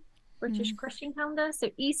calendar, British Christian calendar. So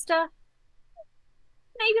Easter,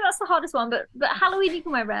 maybe that's the hardest one, but Halloween you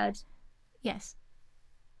can wear red. Yes.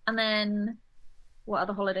 And then what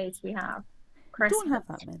other holidays do we have? Christmas. We don't have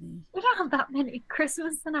that many. We don't have that many.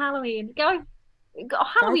 Christmas and Halloween.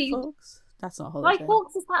 Halloween. Guy Fawkes? That's not a holiday. Guy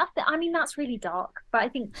Fawkes, is that? I mean, that's really dark, but I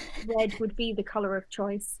think red would be the color of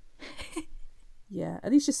choice. Yeah,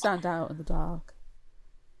 at least you stand out in the dark.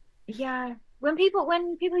 Yeah. When people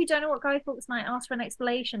who don't know what Guy Fawkes might ask for an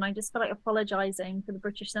explanation, I just feel like apologizing for the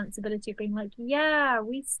British sensibility of being like, yeah,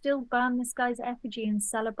 we still burn this guy's effigy and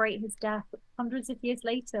celebrate his death hundreds of years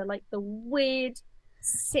later, like the weird,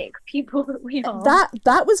 sick people that we are.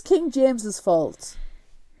 That was King James's fault.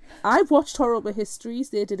 I've watched Horrible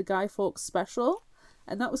Histories. They did a Guy Fawkes special,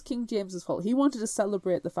 and that was King James's fault. He wanted to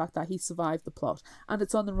celebrate the fact that he survived the plot, and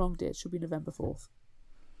it's on the wrong date. It should be November 4th.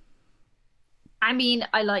 I mean,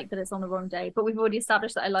 I like that it's on the wrong day, but we've already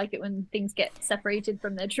established that I like it when things get separated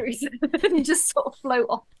from their truth and just sort of float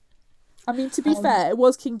off. I mean, to be fair, it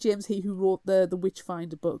was King James he who wrote the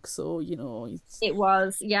Witchfinder book, so It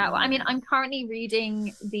was, yeah. I mean, I'm currently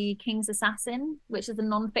reading The King's Assassin, which is a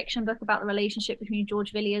non-fiction book about the relationship between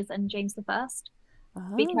George Villiers and James I.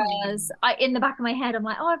 Because in the back of my head, I'm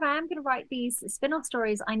like, oh, if I am going to write these spin-off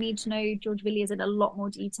stories, I need to know George Villiers in a lot more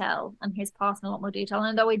detail and his past in a lot more detail.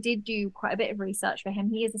 And though I did do quite a bit of research for him,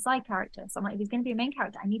 he is a side character. So I'm like, if he's going to be a main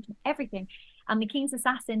character, I need to know everything. And The King's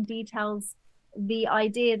Assassin details the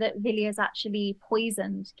idea that Villiers actually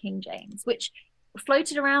poisoned King James, which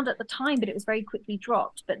floated around at the time, but it was very quickly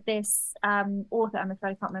dropped. But this author, I'm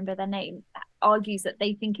afraid I can't remember their name, argues that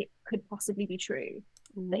they think it could possibly be true.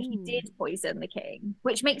 That he did poison the king,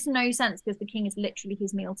 which makes no sense because the king is literally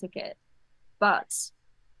his meal ticket. But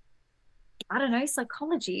I don't know,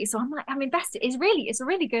 psychology. So I'm like, I'm invested. It's a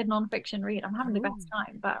really good non-fiction read. I'm having the best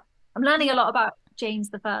time, but I'm learning a lot about James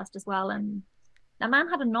the First as well. And that man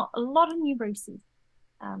had a lot of neuroses.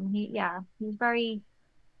 He was had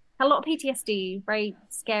a lot of PTSD, very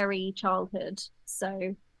scary childhood.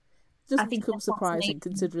 So doesn't become surprising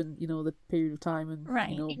considering the period of time and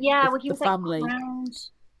he the was family.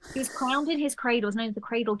 He was crowned in his cradle. It was known as the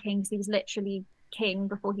Cradle King because he was literally king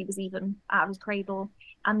before he was even out of his cradle.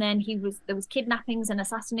 And then there was kidnappings and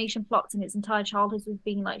assassination plots, and his entire childhood was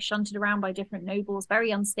being like shunted around by different nobles,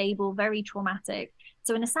 very unstable, very traumatic.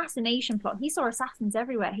 So an assassination plot, he saw assassins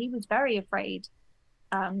everywhere. He was very afraid.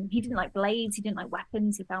 He didn't like blades, he didn't like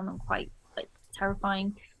weapons, he found them quite like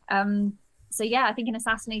terrifying. So yeah, I think an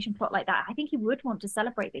assassination plot like that, I think he would want to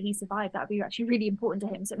celebrate that he survived. That would be actually really important to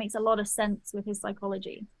him. So it makes a lot of sense with his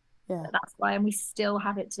psychology. Yeah. But that's why, and we still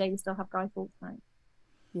have it today. We still have Guy Fawkes Night.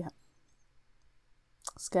 Yeah.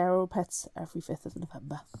 Scare our pets every 5th of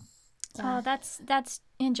November. Oh, that's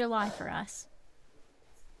in July for us.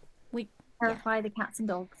 We terrify the cats and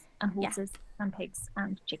dogs and horses and pigs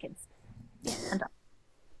and chickens. And ducks.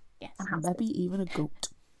 Yes. And maybe even a goat.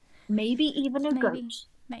 Maybe even a goat.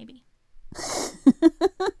 Maybe.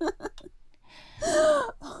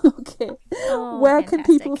 Okay. Where fantastic. can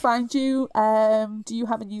people find you? Do you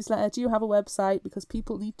have a newsletter? Do you have a website? Because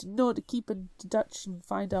people need to know to keep in touch and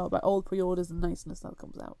find out about all the pre-orders and niceness that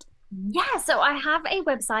comes out. Yeah, so I have a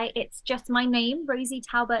website. It's just my name,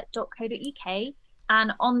 rosietalbot.co.uk.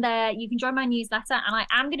 And on there, you can join my newsletter. And I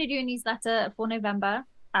am going to do a newsletter for November.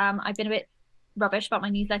 I've been a bit rubbish about my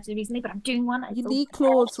newsletter recently, but I'm doing one. You need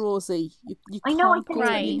clothes, Rosie. I know, I do.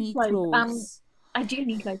 You need clothes. I do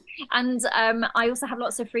need clothes. And I also have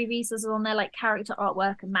lots of free resources on there, like character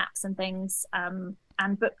artwork and maps and things, and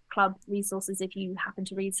book club resources if you happen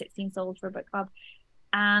to read 16 Souls for a book club.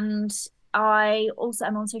 And I also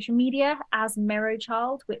am on social media as Mero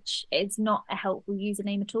Child, which is not a helpful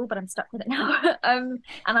username at all, but I'm stuck with it now. And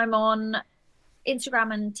I'm on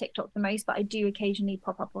Instagram and TikTok the most, but I do occasionally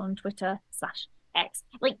pop up on Twitter/X.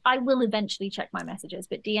 Like, I will eventually check my messages,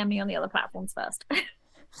 but DM me on the other platforms first.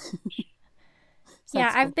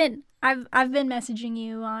 Yeah, I've been messaging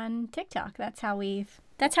you on TikTok. That's how we've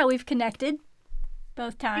connected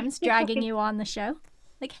both times, dragging you on the show.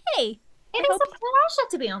 Like, hey, it is a pleasure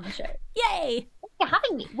to be on the show. Yay! Thanks for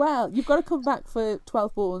having me. Well, you've got to come back for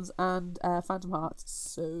 12 Bones and Phantom Hearts.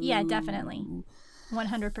 So yeah, definitely.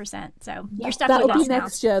 100%. So you're stuck That'll with us be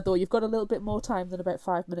next year, though. You've got a little bit more time than about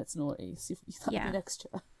 5 minutes notice. That'll be next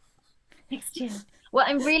year. Next year. Well,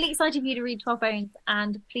 I'm really excited for you to read 12 Bones,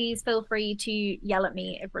 and please feel free to yell at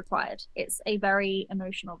me if required. It's a very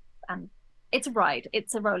emotional, and it's a ride.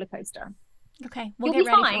 It's a roller coaster. Okay, we'll get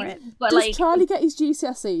ready for it. But does Charlie get his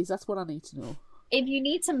GCSEs? That's what I need to know. If you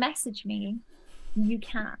need to message me, you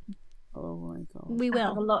can. Oh my god. We will. I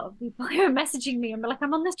have a lot of people who are messaging me and be like,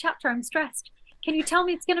 I'm on this chapter, I'm stressed. Can you tell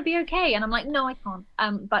me it's going to be okay? And I'm like, no, I can't.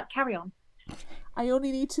 But carry on. I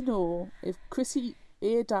only need to know if Chrissy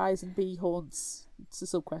A dies and B haunts. It's a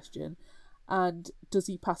sub-question. And does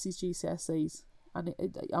he pass his GCSEs? And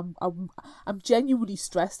I'm genuinely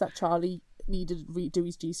stressed that Charlie needed to redo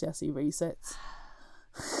his GCSE resets.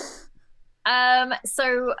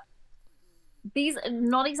 So these are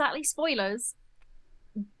not exactly spoilers.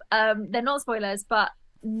 They're not spoilers, but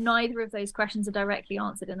neither of those questions are directly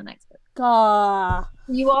answered in the next book.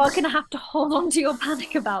 You are going to have to hold on to your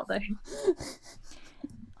panic about those.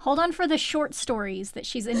 Hold on for the short stories that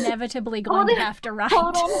she's inevitably going to have to write.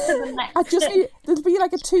 Hold on to the next. I just need there'll be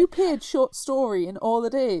like a 2-page short story, and all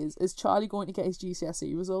it is Charlie going to get his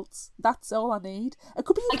GCSE results. That's all I need. It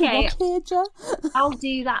could be even a 1-pager. I'll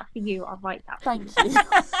do that for you. I'll write that. Thank you.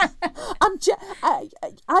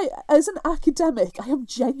 I as an academic, I am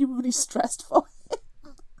genuinely stressed for him.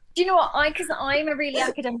 Do you know what? Because I'm a really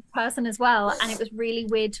academic person as well, and it was really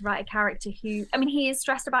weird to write a character who, I mean, he is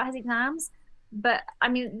stressed about his exams, but I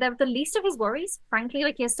mean, they're the least of his worries, frankly.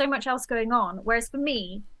 Like, he has so much else going on. Whereas for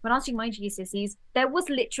me, when I was doing my GCSEs, there was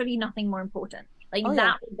literally nothing more important. Like, Oh yeah.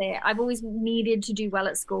 that was it. I've always needed to do well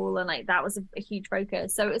at school, and like, that was a huge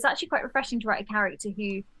focus. So it's actually quite refreshing to write a character who,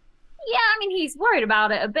 yeah, I mean, he's worried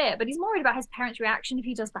about it a bit, but he's more worried about his parents' reaction if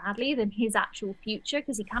he does badly than his actual future,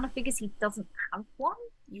 because he kind of figures he doesn't have one.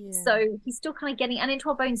 Yeah. So he's still kind of getting, and in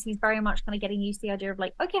 12 Bones, he's very much kind of getting used to the idea of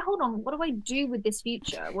like, okay, hold on, what do I do with this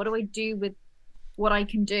future? What do I do with what I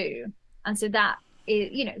can do? And so that is,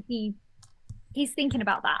 you know, he's thinking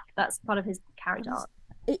about that. That's part of his character arc.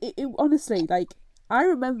 It honestly, like, I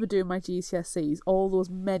remember doing my GCSEs all those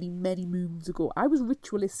many, many moons ago. I was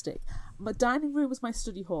ritualistic. My dining room was my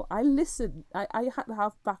study hall. I listened. I had to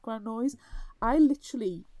have background noise. I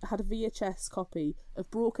literally had a VHS copy of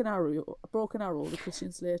Broken Arrow, the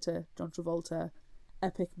Christian Slater, John Travolta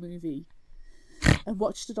epic movie, and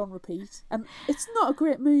watched it on repeat. And it's not a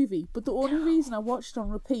great movie, but the only reason I watched it on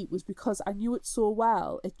repeat was because I knew it so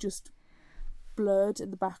well. It just blurred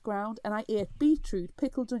in the background, and I ate beetroot,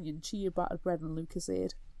 pickled onion, chia battered bread, and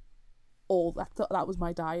Lucozade. All that was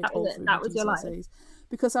my diet. That was your life.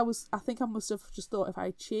 Because I think I must have just thought, if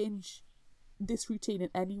I change this routine in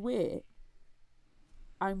any way,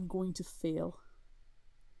 I'm going to fail.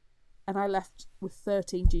 And I left with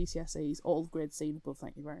 13 GCSEs, all grade C and above.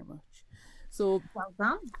 Thank you very much. So well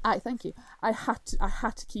done. Thank you. I had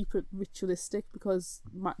to keep it ritualistic because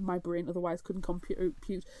my brain otherwise couldn't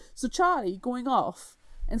compute. So Charlie going off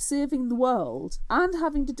and saving the world and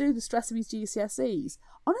having to do the stress of his GCSEs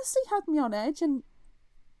honestly had me on edge. And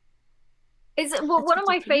one of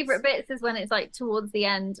my favorite bits is when it's like towards the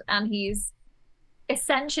end and he's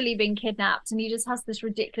essentially been kidnapped and he just has this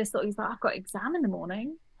ridiculous thought. He's like, I've got exam in the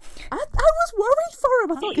morning. I was worried for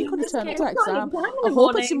him. I thought he couldn't turn up to exam. I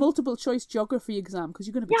hope it's a multiple choice geography exam because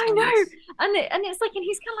you're going to be tired. I know. And it's like, and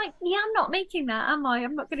he's kind of like, yeah, I'm not making that, am I?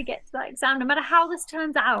 I'm not going to get to that exam. No matter how this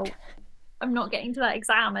turns out, I'm not getting to that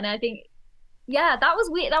exam. And I think, yeah, that was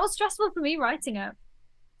weird. That was stressful for me writing it.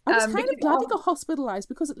 I was kind of glad he got hospitalised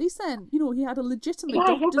because at least then, you know, he had a legitimate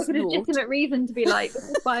doctor's note. Legitimate reason to be like, this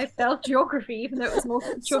is why I failed geography, even though it was more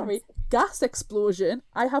choice. Sorry, gas explosion,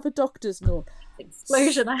 I have a doctor's note.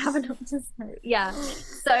 Explosion, I have a doctor's note. Yeah.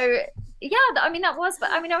 So, yeah, I mean, that was, but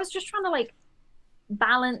I mean, I was just trying to like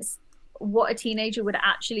balance what a teenager would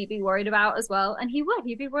actually be worried about as well. And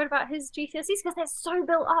he'd be worried about his GCSEs because they're so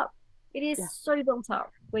built up. It is so built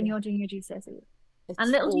up when you're doing your GCSEs. And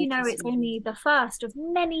little do you know, it's only the first of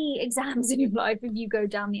many exams in your life if you go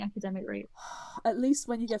down the academic route. At least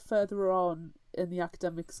when you get further on in the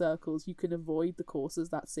academic circles, you can avoid the courses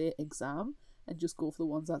that say exam and just go for the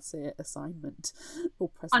ones that say assignment or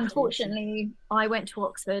presentation. Unfortunately, I went to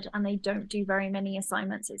Oxford and they don't do very many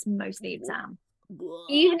assignments. It's mostly exam.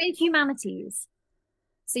 Even in humanities.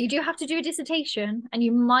 So you do have to do a dissertation and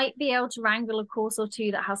you might be able to wrangle a course or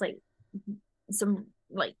two that has like some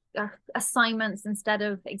like assignments instead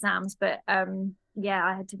of exams, but yeah,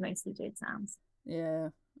 I had to mostly do exams. Yeah,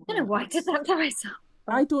 I don't know why I did that to myself.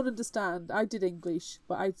 I don't understand. I did English,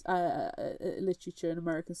 but I literature and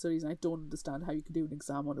American studies, and I don't understand how you can do an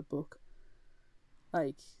exam on a book.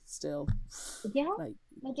 Like, still, yeah, like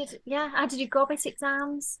I did. Yeah, I had to do Gobbet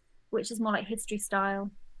exams, which is more like history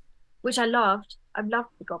style, which I loved. I loved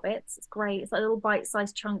the Gobbets. It's great. It's like little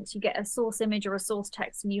bite-sized chunks. You get a source image or a source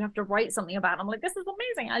text, and you have to write something about it. I'm like, this is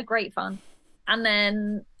amazing. I had great fun. And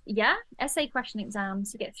then, yeah, essay question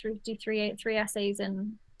exams. You get through, do three essays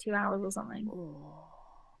in 2 hours or something. Oh.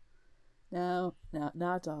 No,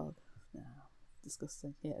 dog. No,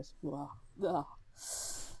 disgusting. Yes. Wow. Ugh.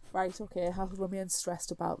 Right. Okay. I'll remain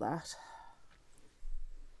stressed about that.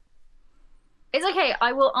 It's okay.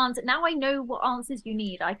 I will answer. Now I know what answers you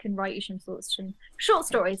need. I can write you some short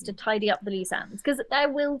stories to tidy up the loose ends, because there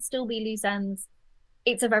will still be loose ends.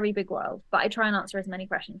 It's a very big world, but I try and answer as many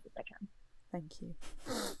questions as I can. Thank you.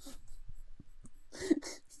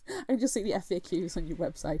 I just see the FAQs on your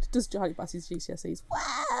website. Does Charlie pass his GCSEs?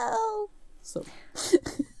 Wow. So. Some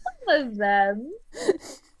of them.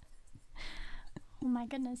 Oh my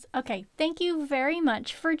goodness. Okay. Thank you very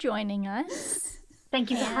much for joining us.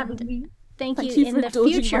 Thank you for having me. Thank you in the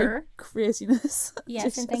future. Craziness.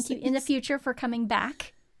 Yes, and thank you in the future for coming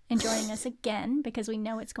back and joining us again, because we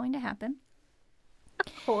know it's going to happen.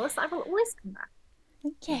 Of course, I will always come back.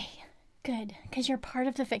 Yay. Good, because you're part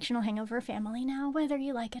of the Fictional Hangover family now, whether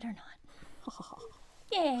you like it or not.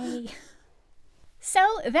 Yay. So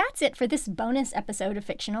that's it for this bonus episode of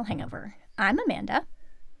Fictional Hangover. I'm Amanda.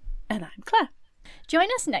 And I'm Claire. Join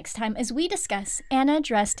us next time as we discuss Anna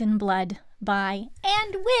Dressed in Blood by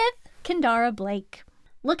and with Kendara Blake.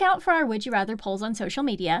 Look out for our Would You Rather polls on social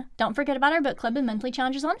media. Don't forget about our book club and monthly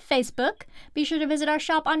challenges on Facebook. Be sure to visit our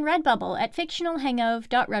shop on Redbubble at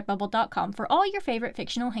fictionalhangover.redbubble.com for all your favorite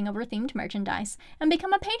Fictional Hangover themed merchandise. And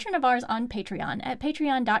become a patron of ours on Patreon at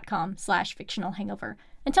patreon.com/fictionalhangover.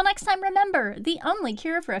 Until next time, remember, the only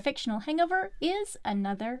cure for a fictional hangover is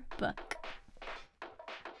another book.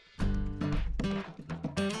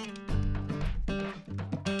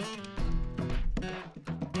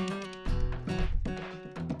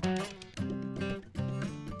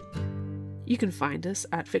 You can find us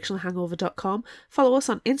at fictionalhangover.com. Follow us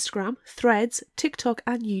on Instagram, Threads, TikTok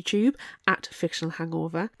and YouTube at Fictional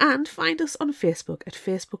Hangover. And find us on Facebook at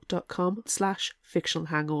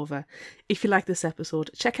facebook.com/fictionalhangover. If you like this episode,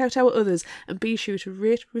 check out our others and be sure to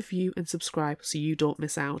rate, review and subscribe so you don't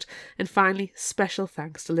miss out. And finally, special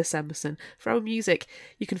thanks to Liz Emerson for our music.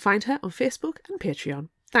 You can find her on Facebook and Patreon.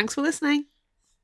 Thanks for listening.